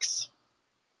Horcrux?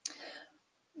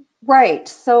 Right.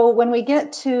 So when we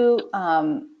get to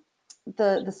the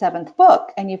 7th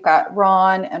book, and you've got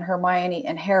Ron and Hermione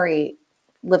and Harry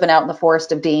living out in the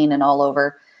Forest of Dean and all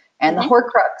over, and the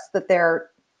Horcrux that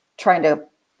they're trying to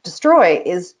destroy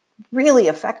is really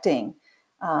affecting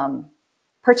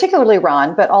particularly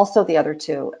Ron, but also the other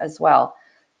 2 as well.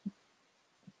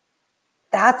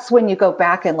 That's when you go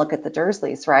back and look at the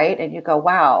Dursleys, right? And you go,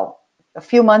 wow, a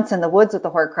few months in the woods with the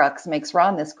Horcrux makes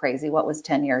Ron this crazy. What was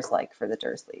 10 years like for the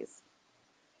Dursleys?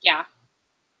 Yeah.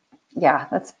 Yeah,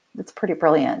 that's pretty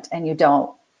brilliant. And you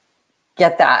don't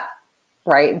get that,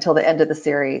 right, until the end of the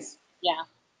series. Yeah.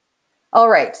 All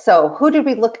right, so who did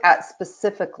we look at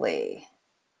specifically?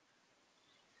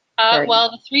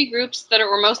 Well, the 3 groups that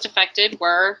were most affected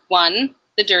were, 1,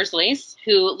 the Dursleys,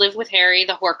 who live with Harry,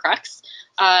 the Horcrux.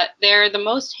 They're the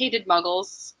most hated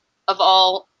muggles of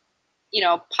all,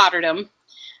 Potterdom.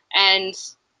 And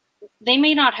they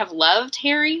may not have loved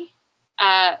Harry,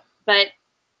 but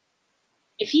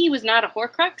if he was not a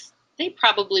Horcrux, they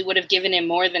probably would have given him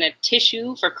more than a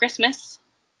tissue for Christmas.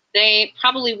 They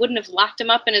probably wouldn't have locked him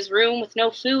up in his room with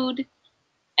no food.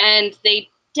 And they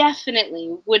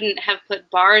definitely wouldn't have put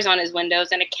bars on his windows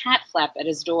and a cat flap at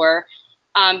his door,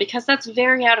 because that's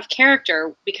very out of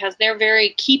character, because they're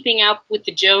very keeping up with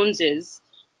the Joneses.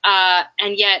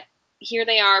 And yet here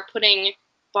they are putting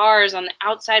bars on the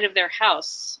outside of their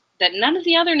house that none of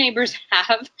the other neighbors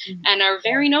have and are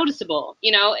very noticeable.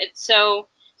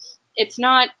 It's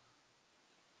not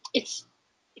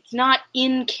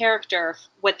in character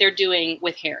what they're doing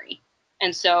with Harry.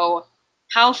 And so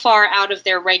how far out of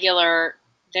their regular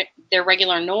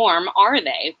norm are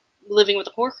they, living with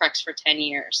a Horcrux for 10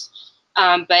 years?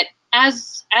 But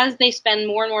as they spend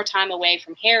more and more time away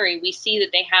from Harry, we see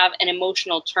that they have an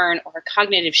emotional turn or a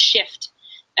cognitive shift,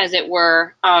 as it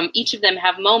were. Each of them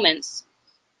have moments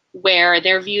where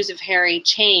their views of Harry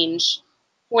change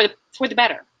for the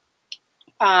better.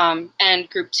 And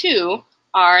group 2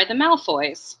 are the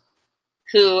Malfoys,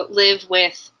 who live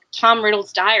with Tom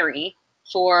Riddle's diary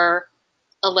for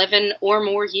 11 or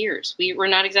more years. We're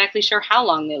not exactly sure how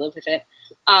long they live with it.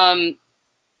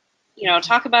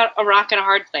 Talk about a rock and a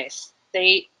hard place.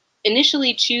 They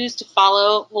initially choose to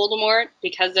follow Voldemort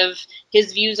because of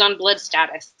his views on blood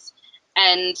status.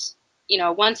 And,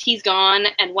 once he's gone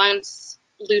and once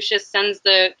Lucius sends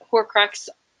the Horcrux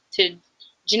to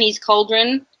Ginny's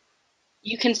Cauldron,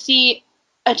 you can see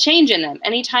a change in them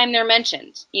anytime they're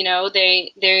mentioned.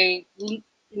 They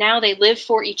now they live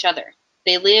for each other.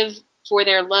 They live for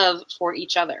their love for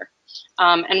each other.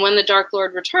 And when the Dark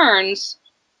Lord returns,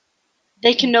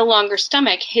 they can no longer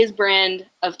stomach his brand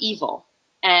of evil.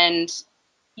 And,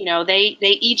 they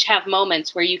each have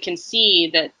moments where you can see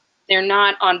that they're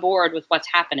not on board with what's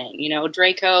happening.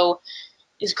 Draco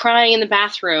is crying in the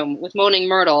bathroom with Moaning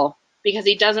Myrtle because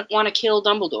he doesn't want to kill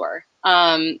Dumbledore.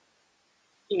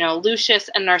 Lucius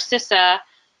and Narcissa,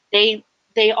 they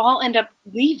all end up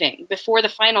leaving before the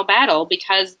final battle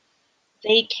because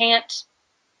they can't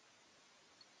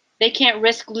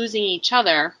risk losing each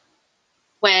other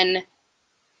when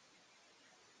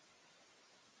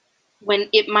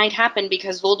it might happen,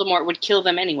 because Voldemort would kill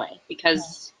them anyway,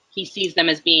 because he sees them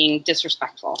as being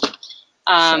disrespectful.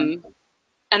 And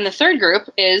the third group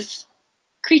is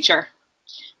Kreacher,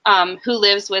 who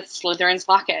lives with Slytherin's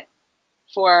Locket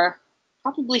for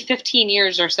probably 15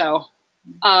 years or so.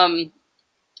 And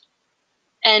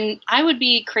I would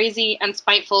be crazy and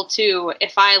spiteful too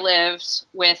if I lived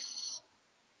with,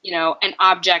 an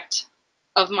object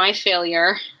of my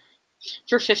failure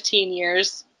for 15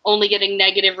 years, only getting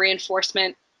negative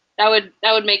reinforcement. That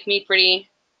would make me pretty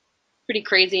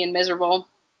crazy and miserable.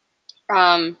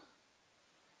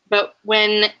 But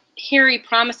when Harry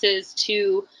promises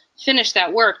to finish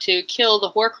that work, to kill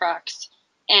the Horcrux,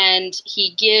 and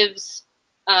he gives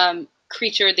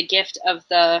Kreacher the gift of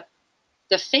the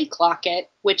fake locket,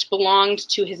 which belonged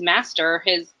to his master,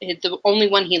 the only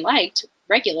one he liked,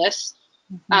 Regulus,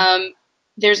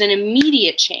 there's an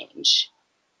immediate change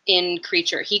in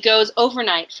Kreacher. He goes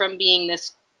overnight from being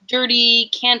this dirty,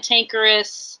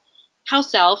 cantankerous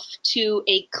house elf to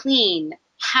a clean,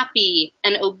 happy,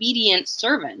 and obedient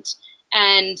servant.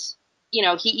 And,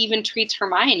 he even treats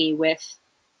Hermione with,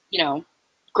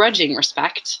 grudging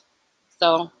respect.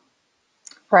 So...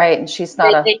 Right, and she's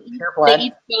not a pureblood. They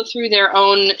each go through their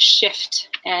own shift,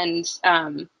 and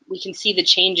we can see the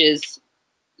changes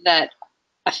that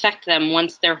affect them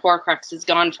once their Horcrux is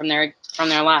gone from their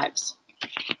lives.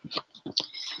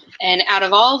 And out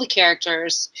of all the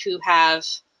characters who have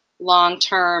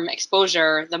long-term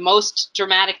exposure, the most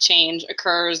dramatic change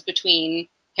occurs between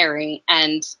Harry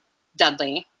and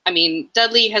Dudley. I mean,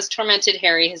 Dudley has tormented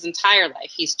Harry his entire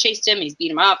life. He's chased him, he's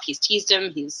beat him up, he's teased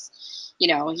him, he's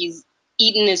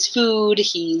eaten his food.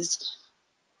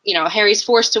 Harry's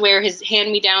forced to wear his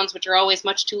hand-me-downs, which are always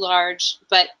much too large.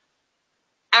 But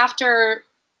after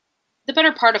the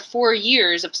better part of 4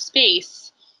 years of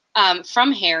space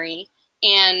from Harry,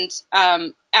 and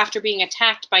after being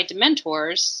attacked by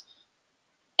Dementors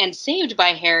and saved by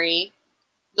Harry,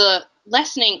 the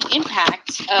lessening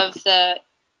impact of the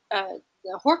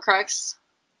Horcrux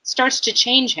starts to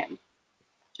change him.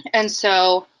 And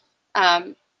so...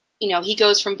 he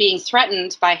goes from being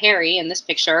threatened by Harry in this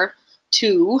picture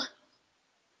to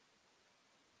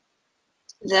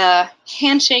the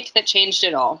handshake that changed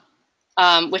it all,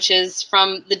 which is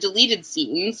from the deleted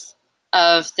scenes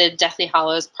of the Deathly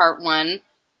Hallows Part 1.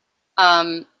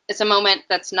 It's a moment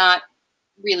that's not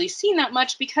really seen that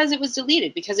much because it was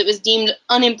deleted, because it was deemed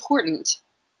unimportant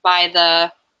by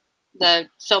the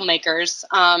filmmakers.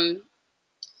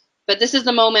 But this is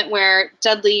the moment where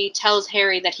Dudley tells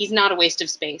Harry that he's not a waste of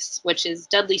space, which is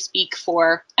Dudley speak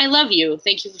for, "I love you.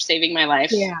 Thank you for saving my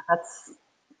life." Yeah, that's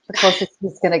the closest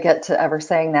he's going to get to ever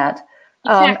saying that.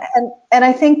 Exactly. And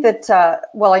I think that,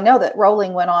 I know that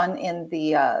Rowling went on in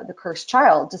the Cursed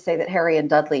Child to say that Harry and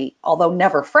Dudley, although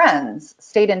never friends,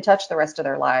 stayed in touch the rest of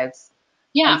their lives.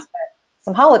 Yeah. And spent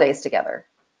some holidays together.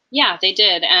 Yeah, they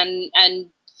did.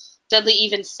 And Dudley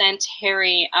even sent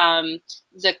Harry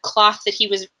the cloth that he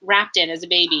was wrapped in as a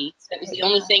baby. That was the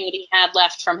only thing that he had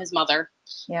left from his mother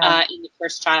in the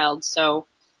Cursed Child. So,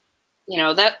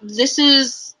 this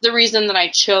is the reason that I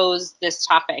chose this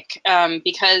topic,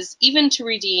 because even to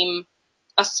redeem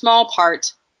a small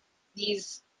part,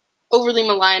 these overly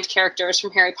maligned characters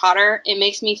from Harry Potter, it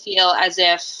makes me feel as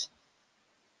if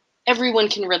everyone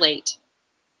can relate,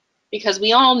 because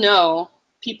we all know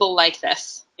people like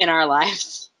this in our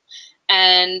lives.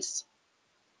 And,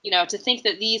 to think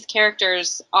that these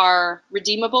characters are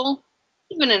redeemable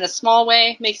even in a small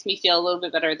way, makes me feel a little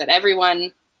bit better that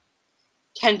everyone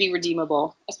can be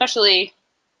redeemable, especially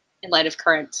in light of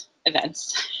current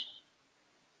events.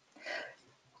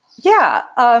 Yeah,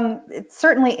 it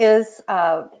certainly is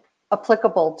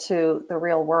applicable to the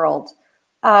real world.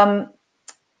 Um,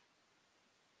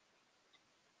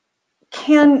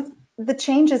 can the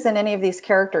changes in any of these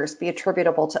characters be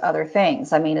attributable to other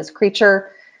things? I mean, is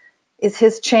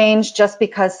his change just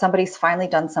because somebody's finally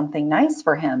done something nice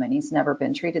for him and he's never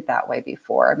been treated that way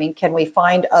before? I mean, can we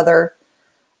find other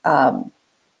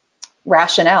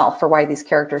rationale for why these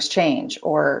characters change,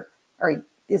 or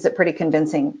is it pretty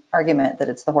convincing argument that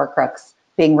it's the Horcrux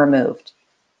being removed?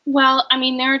 Well, I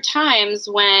mean, there are times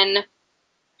when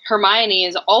Hermione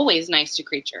is always nice to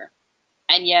Kreacher,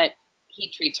 and yet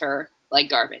he treats her like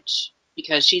garbage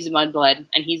because she's a mudblood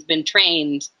and he's been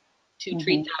trained to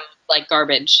treat them like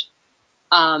garbage.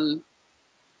 And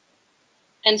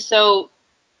so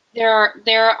there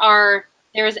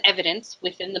is evidence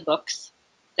within the books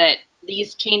that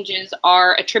these changes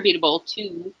are attributable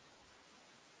to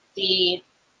the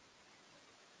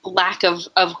lack of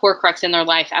Horcrux in their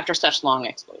life after such long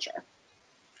exposure.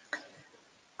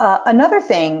 Another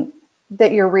thing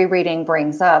that your rereading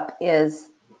brings up is,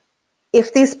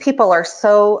 if these people are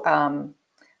so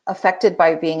affected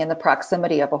by being in the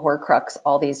proximity of a Horcrux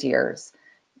all these years,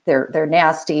 they're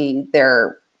nasty,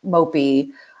 they're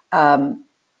mopey,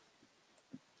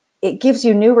 it gives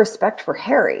you new respect for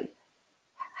Harry,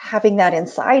 having that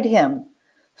inside him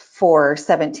for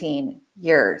 17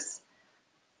 years.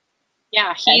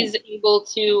 Yeah, he's able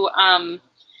to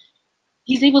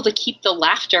keep the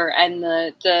laughter and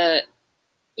the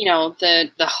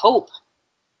hope,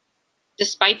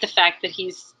 despite the fact that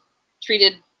he's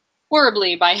treated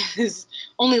horribly by his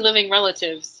only living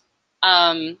relatives.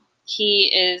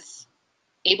 He is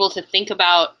able to think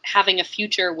about having a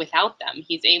future without them.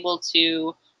 He's able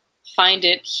to find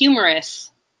it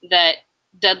humorous that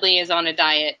Dudley is on a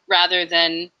diet rather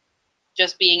than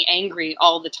just being angry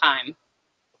all the time.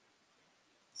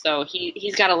 So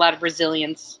he's got a lot of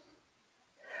resilience.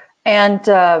 And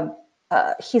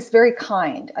he's very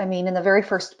kind. I mean, in the very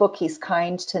first book, he's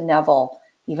kind to Neville,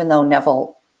 even though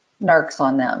Neville narks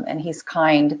on them, and he's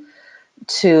kind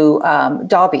to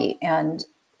Dobby. And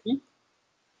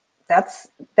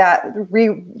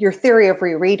your theory of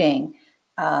rereading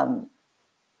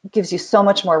gives you so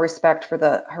much more respect for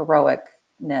the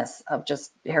heroicness of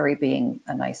just Harry being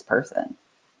a nice person.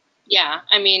 Yeah,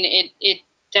 I mean, it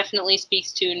definitely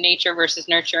speaks to nature versus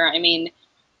nurture. I mean,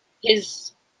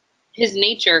 his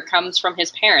nature comes from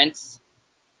his parents,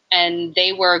 and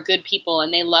they were good people,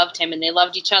 and they loved him, and they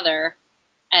loved each other,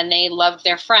 and they loved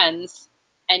their friends,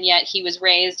 and yet he was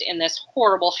raised in this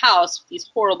horrible house with these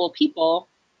horrible people,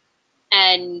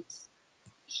 and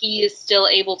he is still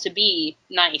able to be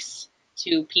nice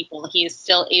to people. He is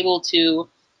still able to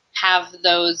have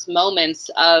those moments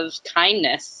of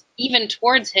kindness, even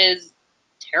towards his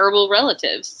terrible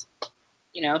relatives.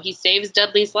 You know, he saves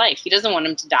Dudley's life. He doesn't want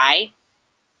him to die.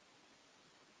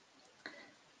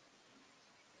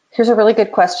 Here's a really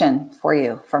good question for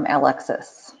you from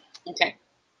Alexis. Okay.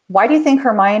 Why do you think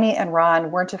Hermione and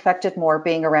Ron weren't affected more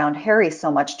being around Harry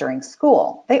so much during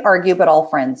school? They argue, but all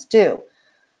friends do.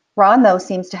 Ron, though,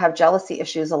 seems to have jealousy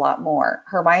issues a lot more.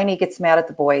 Hermione gets mad at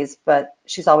the boys, but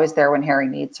she's always there when Harry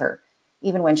needs her,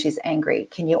 even when she's angry.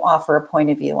 Can you offer a point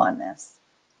of view on this?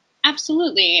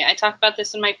 Absolutely. I talk about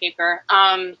this in my paper.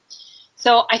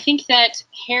 So I think that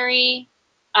Harry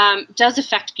does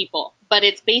affect people, but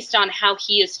it's based on how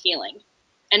he is feeling.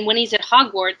 And when he's at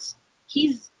Hogwarts,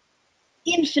 he's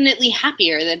infinitely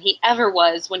happier than he ever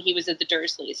was when he was at the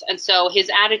Dursleys. And so his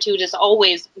attitude is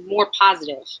always more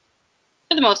positive,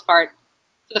 for the most part,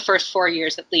 for the first 4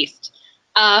 years at least.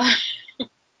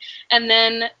 And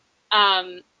then,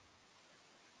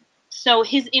 so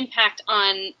his impact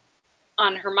on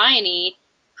Hermione,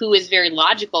 who is very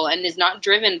logical and is not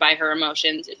driven by her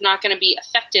emotions, is not going to be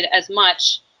affected as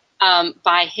much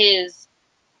by his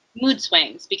mood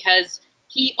swings, because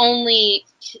he only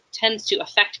tends to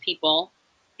affect people,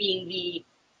 being the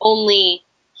only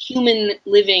human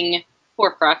living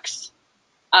Horcrux,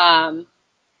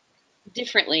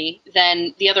 differently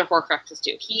than the other Horcruxes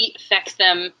do. He affects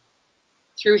them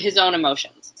through his own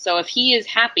emotions. So if he is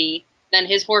happy, then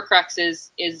his Horcrux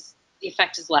is the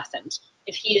effect is lessened.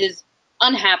 If he is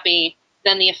unhappy,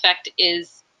 then the effect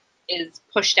is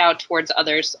pushed out towards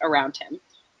others around him.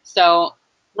 So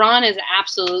Ron is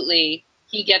absolutely,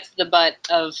 he gets the butt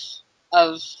of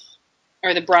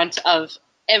or the brunt of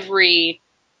every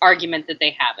argument that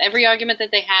they have. Every argument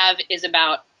that they have is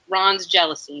about Ron's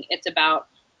jealousy. It's about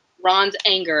Ron's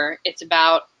anger. It's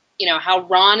about, how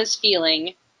Ron is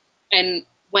feeling. And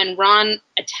when Ron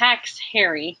attacks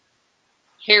Harry,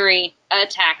 Harry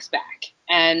attacks back.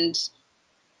 And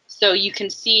so you can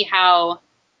see how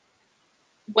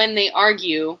when they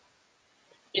argue,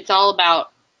 it's all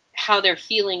about how they're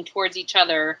feeling towards each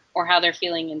other or how they're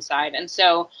feeling inside. And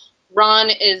so Ron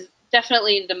is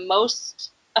definitely the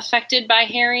most affected by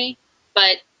Harry,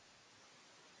 but,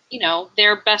 you know,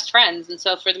 they're best friends. And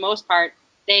so for the most part,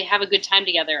 they have a good time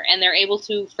together and they're able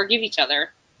to forgive each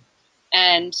other.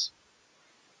 And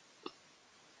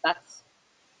that's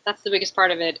the biggest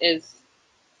part of it, is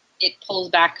it pulls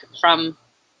back from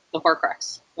the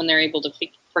Horcrux when they're able to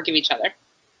forgive each other.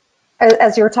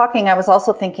 As you were talking, I was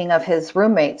also thinking of his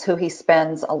roommates who he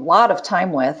spends a lot of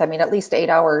time with. I mean, at least 8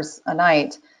 hours a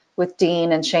night with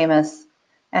Dean and Seamus.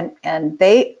 And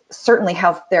they certainly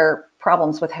have their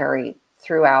problems with Harry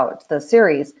throughout the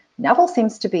series. Neville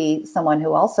seems to be someone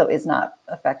who also is not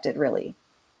affected really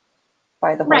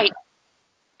by the Right.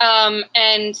 Horcrux.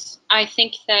 And I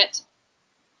think that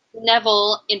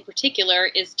Neville in particular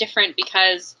is different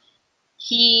because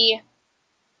he,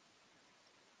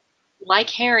 like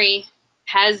Harry,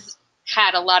 has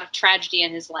had a lot of tragedy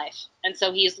in his life. And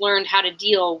so he's learned how to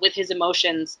deal with his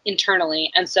emotions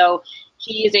internally. And so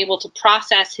he is able to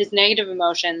process his negative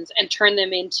emotions and turn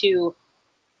them into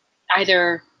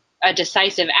either a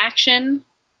decisive action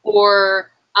or,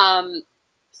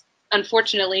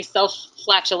 unfortunately,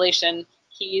 self-flagellation.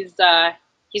 He's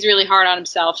really hard on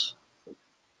himself.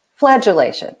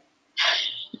 Flagellation.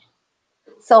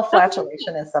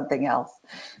 Self-flagellation is something else.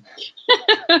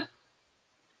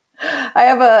 I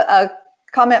have a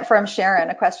comment from Sharon,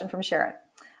 a question from Sharon.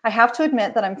 I have to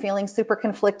admit that I'm feeling super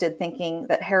conflicted thinking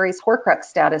that Harry's Horcrux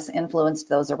status influenced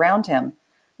those around him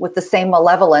with the same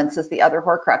malevolence as the other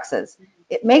Horcruxes.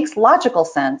 It makes logical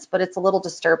sense, but it's a little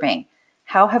disturbing.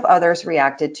 How have others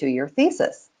reacted to your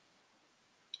thesis?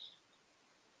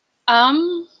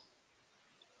 So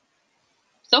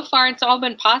far, it's all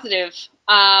been positive.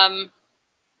 I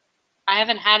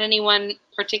haven't had anyone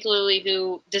particularly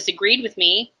who disagreed with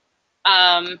me,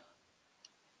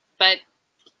 but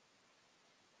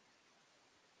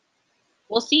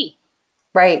we'll see.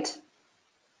 Right.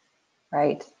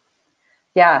 Right.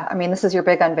 Yeah, I mean, this is your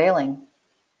big unveiling.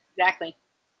 Exactly.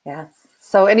 Yes.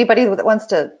 So anybody that wants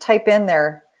to type in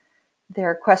their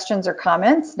questions or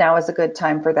comments, now is a good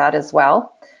time for that as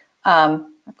well. I've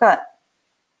got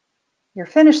your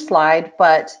finished slide,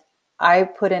 but I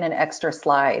put in an extra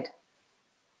slide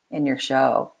in your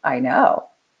show. I know.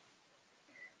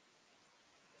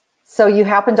 So you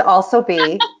happen to also be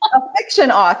a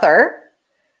fiction author.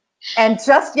 And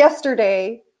just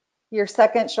yesterday, your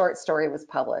second short story was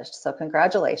published. So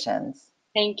congratulations.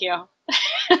 Thank you.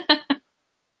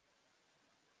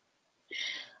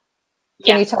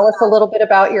 Can you Yes. tell us a little bit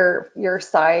about your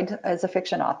side as a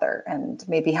fiction author and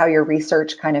maybe how your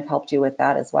research kind of helped you with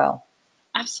that as well?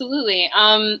 Absolutely.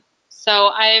 So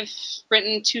I've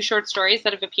written 2 short stories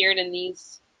that have appeared in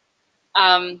these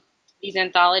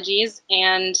anthologies,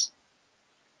 and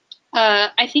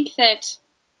I think that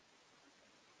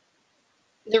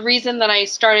the reason that I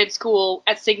started school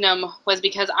at Signum was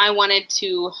because I wanted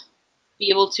to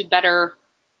be able to better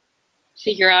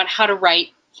figure out how to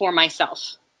write for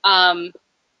myself.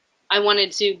 I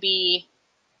wanted to be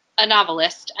a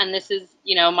novelist, and this is,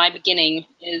 my beginning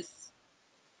is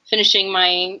finishing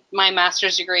my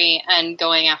master's degree and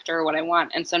going after what I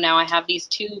want. And so now I have these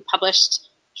 2 published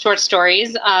short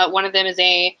stories. One of them is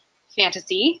a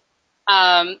fantasy,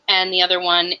 and the other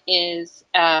one is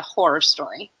a horror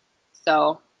story.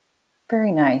 So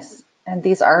Very nice. And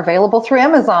these are available through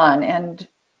Amazon and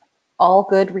all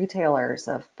good retailers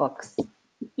of books.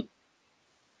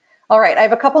 All right, I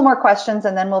have a couple more questions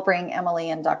and then we'll bring Emily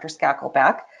and Dr. Skakel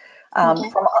back. Okay.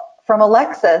 From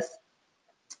Alexis,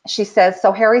 she says,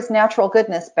 so Harry's natural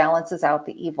goodness balances out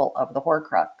the evil of the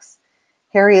Horcrux.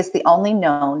 Harry is the only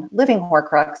known living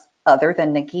Horcrux other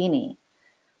than Nagini.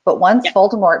 But once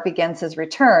Voldemort begins his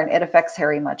return, it affects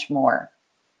Harry much more.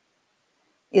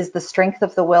 Is it the strength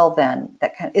of the will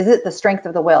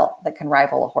that can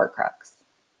rival a Horcrux?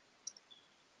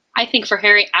 I think for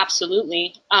Harry,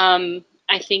 absolutely.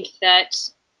 I think that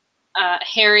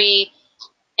Harry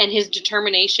and his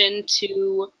determination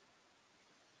to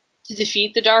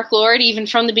defeat the Dark Lord, even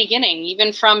from the beginning,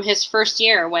 even from his first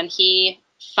year, when he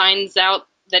finds out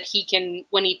that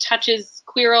when he touches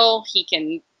Quirrell, he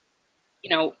can,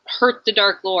 hurt the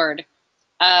Dark Lord.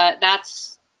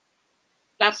 That's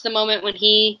the moment when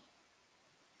he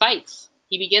fights.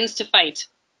 He begins to fight,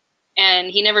 and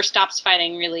he never stops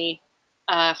fighting really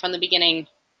from the beginning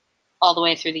all the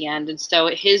way through the end. And so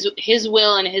his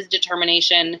will and his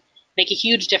determination make a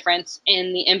huge difference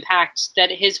in the impact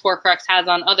that his Horcrux has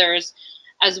on others,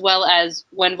 as well as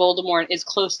when Voldemort is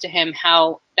close to him,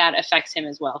 how that affects him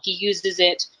as well. He uses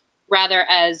it rather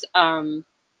as a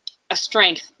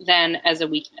strength than as a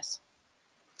weakness.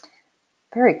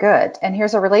 Very good. And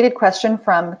here's a related question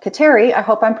from Kateri. I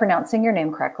hope I'm pronouncing your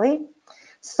name correctly.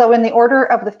 So in the Order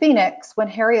of the Phoenix, when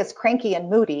Harry is cranky and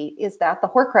moody, is that the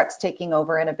Horcrux taking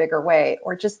over in a bigger way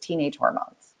or just teenage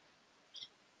hormones?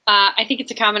 I think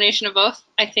it's a combination of both.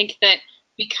 I think that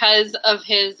because of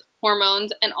his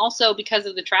hormones and also because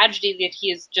of the tragedy that he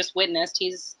has just witnessed,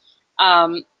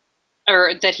 that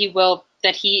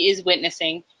he is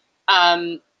witnessing,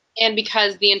 and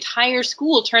because the entire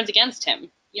school turns against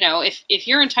him. You know, if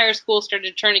your entire school started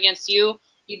to turn against you,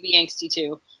 you'd be angsty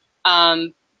too.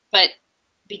 But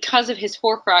because of his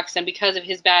Horcrux and because of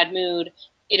his bad mood,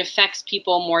 it affects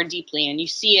people more deeply, and you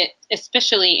see it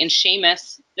especially in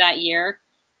Seamus that year,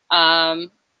 and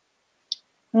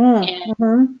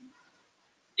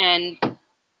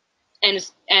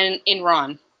in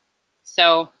Ron.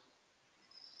 So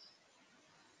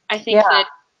I think that.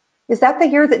 Is that the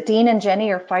year that Dean and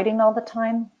Jenny are fighting all the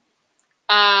time?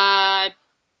 I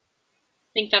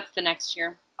think that's the next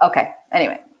year. Okay.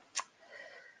 Anyway.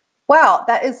 Wow,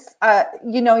 that is,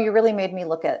 you really made me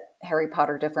look at Harry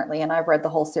Potter differently, and I've read the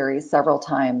whole series several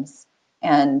times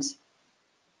and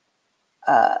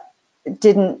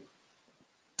didn't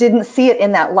see it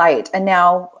in that light. And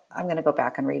now I'm going to go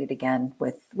back and read it again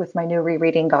with my new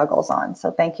rereading goggles on.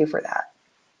 So thank you for that.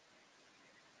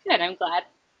 Good, I'm glad.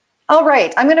 All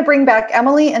right, I'm going to bring back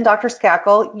Emily and Dr.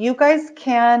 Skakel. You guys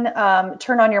can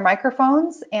turn on your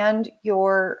microphones and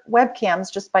your webcams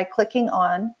just by clicking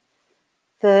on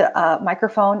the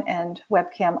microphone and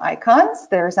webcam icons.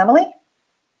 There's Emily.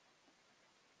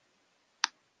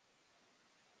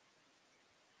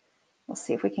 We'll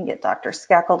see if we can get Dr.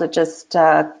 Skakel to just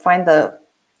find the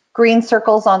green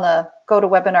circles on the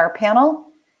GoToWebinar panel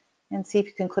and see if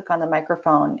you can click on the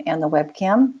microphone and the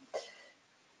webcam.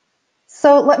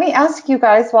 So let me ask you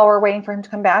guys while we're waiting for him to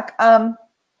come back,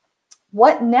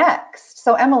 what next?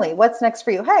 So Emily, what's next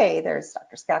for you? Hey, there's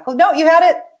Dr. Skakel. No, you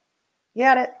had it. You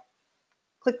had it.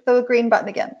 Click the green button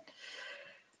again.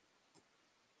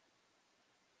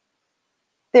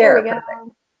 There we go.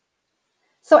 Perfect.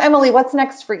 So Emily, what's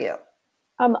next for you?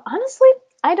 Honestly,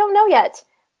 I don't know yet.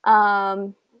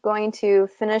 Going to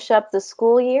finish up the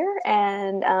school year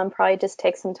and probably just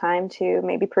take some time to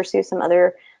maybe pursue some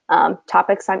other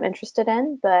topics I'm interested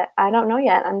in, but I don't know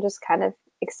yet. I'm just kind of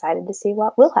excited to see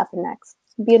what will happen next.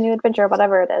 Be a new adventure,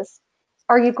 whatever it is.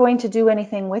 Are you going to do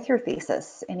anything with your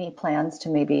thesis? Any plans to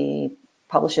maybe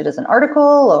publish it as an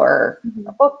article or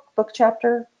a book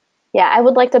chapter? Yeah, I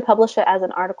would like to publish it as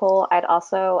an article. I'd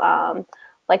also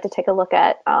like to take a look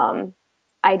at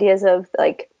ideas of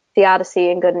like the Odyssey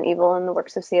and Good and Evil in the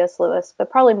works of C.S. Lewis, but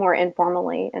probably more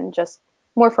informally and just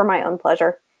more for my own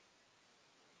pleasure.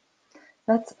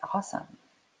 That's awesome.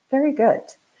 Very good.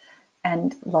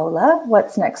 And Lola,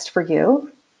 what's next for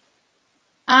you?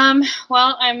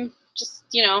 Well, I'm just,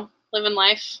 living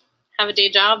life, have a day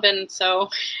job, and so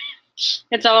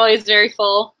it's always very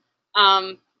full.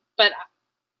 But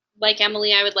like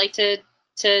Emily, I would like to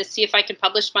see if I can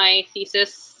publish my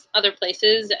thesis other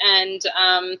places and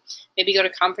maybe go to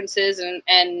conferences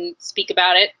and speak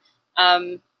about it,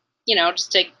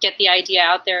 just to get the idea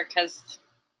out there because,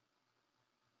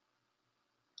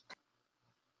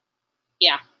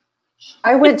 yeah.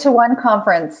 I went to one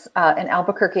conference in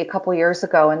Albuquerque a couple years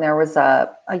ago, and there was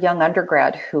a young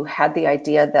undergrad who had the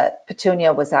idea that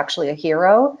Petunia was actually a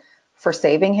hero for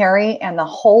saving Harry, and the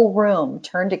whole room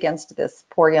turned against this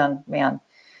poor young man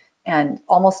and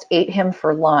almost ate him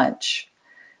for lunch.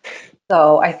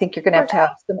 So I think you're going to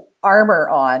have some armor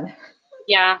on.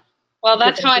 Yeah, well,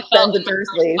 that's how I felt in my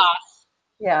first class.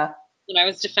 Yeah. When I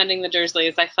was defending the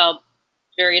Dursleys, I felt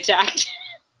very attacked.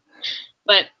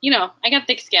 But, I got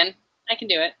thick skin. I can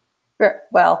do it.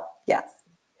 Well, yes.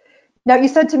 Now, you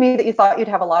said to me that you thought you'd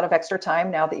have a lot of extra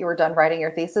time now that you were done writing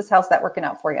your thesis. How's that working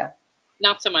out for you?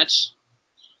 Not so much.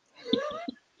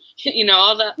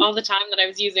 All the time that I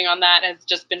was using on that has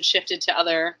just been shifted to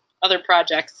other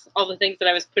projects. All the things that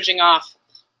I was pushing off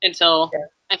until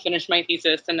I finished my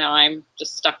thesis, and now I'm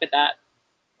just stuck with that.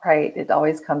 Right. It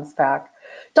always comes back.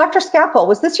 Dr. Skakel,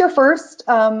 was this your first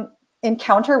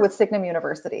encounter with Signum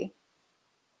University?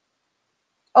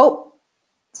 Oh,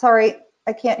 sorry,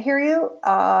 I can't hear you.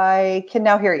 I can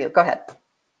now hear you. Go ahead.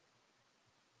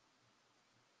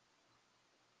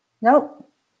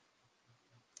 Nope.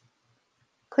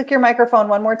 Click your microphone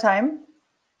one more time.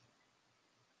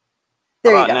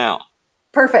 There you go. Now?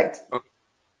 Perfect.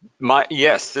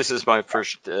 Yes, this is my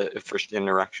first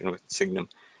interaction with Signum.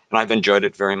 and I've enjoyed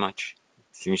it very much.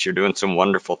 Seems you're doing some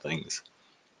wonderful things.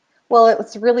 Well, it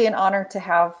was really an honor to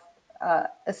have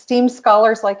esteemed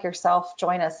scholars like yourself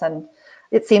join us, and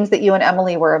it seems that you and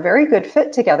Emily were a very good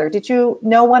fit together. Did you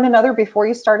know one another before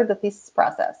you started the thesis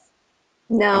process?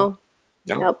 No,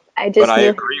 No, nope. I but just I knew.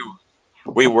 agree.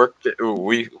 We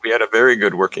had a very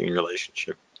good working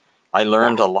relationship. I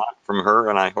learned a lot from her,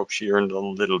 and I hope she learned a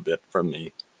little bit from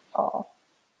me. Oh,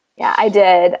 Yeah, I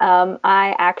did.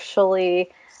 I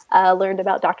actually learned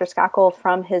about Dr. Skakel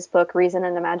from his book Reason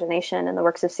and Imagination and the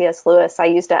works of C.S. Lewis. I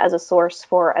used it as a source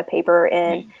for a paper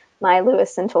in my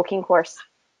Lewis and Tolkien course.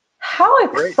 how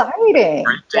Great, exciting.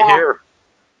 great to Yeah, hear.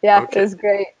 yeah, it Okay, was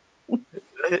great.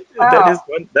 Wow.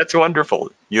 that's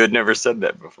wonderful. You had never said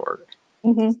that before.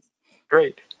 Hmm.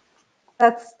 Great.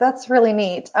 That's really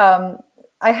neat.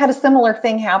 I had a similar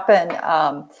thing happen.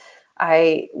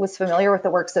 I was familiar with the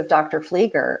works of Dr.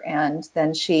 Flieger, and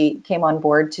then she came on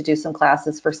board to do some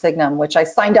classes for Signum, which I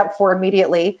signed up for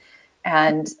immediately.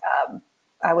 And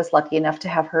I was lucky enough to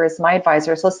have her as my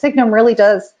advisor. So Signum really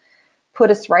does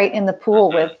put us right in the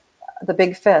pool with the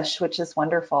big fish, which is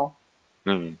wonderful.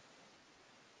 Hmm.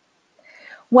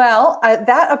 Well,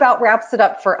 that about wraps it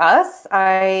up for us.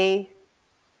 I'm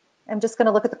just going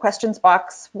to look at the questions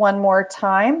box one more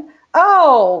time.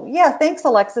 Oh, yeah, thanks,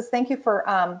 Alexis. Thank you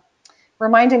for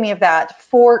reminding me of that.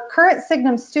 For current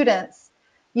Signum students,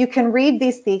 you can read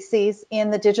these theses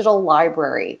in the digital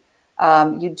library.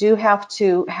 You do have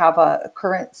to have a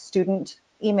current student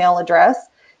email address.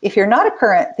 If you're not a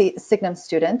current Signum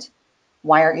student,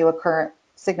 why aren't you a current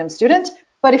Signum student?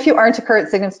 But if you aren't a current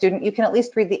Signum student, you can at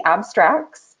least read the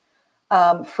abstracts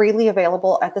freely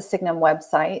available at the Signum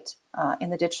website in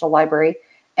the digital library.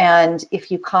 And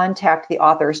if you contact the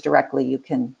authors directly, you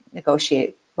can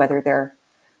negotiate whether they're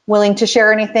willing to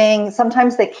share anything.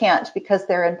 Sometimes they can't because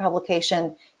they're in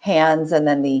publication hands, and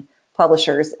then the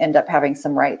publishers end up having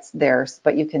some rights theirs,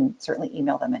 but you can certainly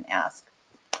email them and ask.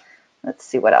 Let's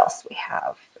see what else we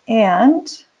have. And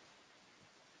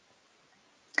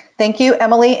thank you,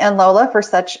 Emily and Lola, for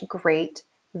such great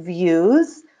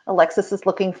views. Alexis is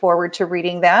looking forward to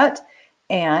reading that.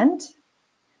 And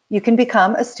you can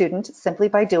become a student simply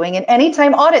by doing an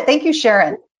anytime audit. Thank you,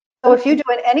 Sharon. So if you do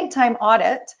an anytime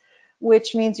audit,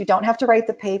 which means you don't have to write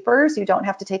the papers, you don't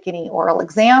have to take any oral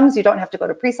exams, you don't have to go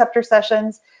to preceptor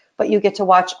sessions, but you get to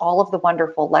watch all of the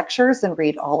wonderful lectures and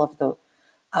read all of the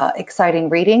exciting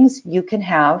readings, you can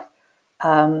have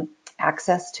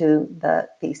access to the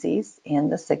theses in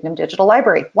the Signum Digital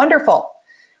Library. Wonderful.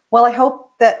 Well, I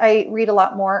hope that I read a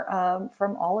lot more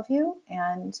from all of you,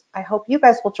 and I hope you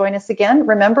guys will join us again.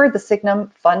 Remember, the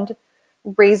Signum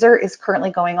fundraiser is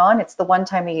currently going on. It's the one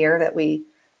time a year that we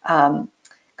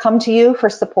come to you for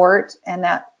support, and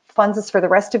that funds us for the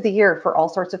rest of the year for all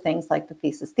sorts of things like the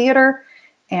Thesis Theater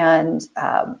and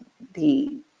all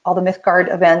the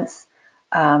Mythgard events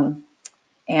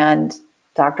and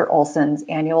Dr. Olson's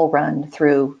annual run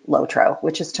through Lotro,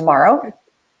 which is tomorrow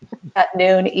at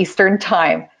noon Eastern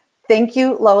Time. Thank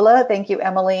you, Lola. Thank you,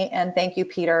 Emily. And thank you,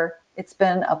 Peter. It's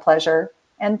been a pleasure.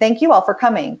 And thank you all for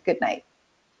coming. Good night.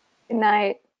 Good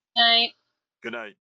night. Night. Good night.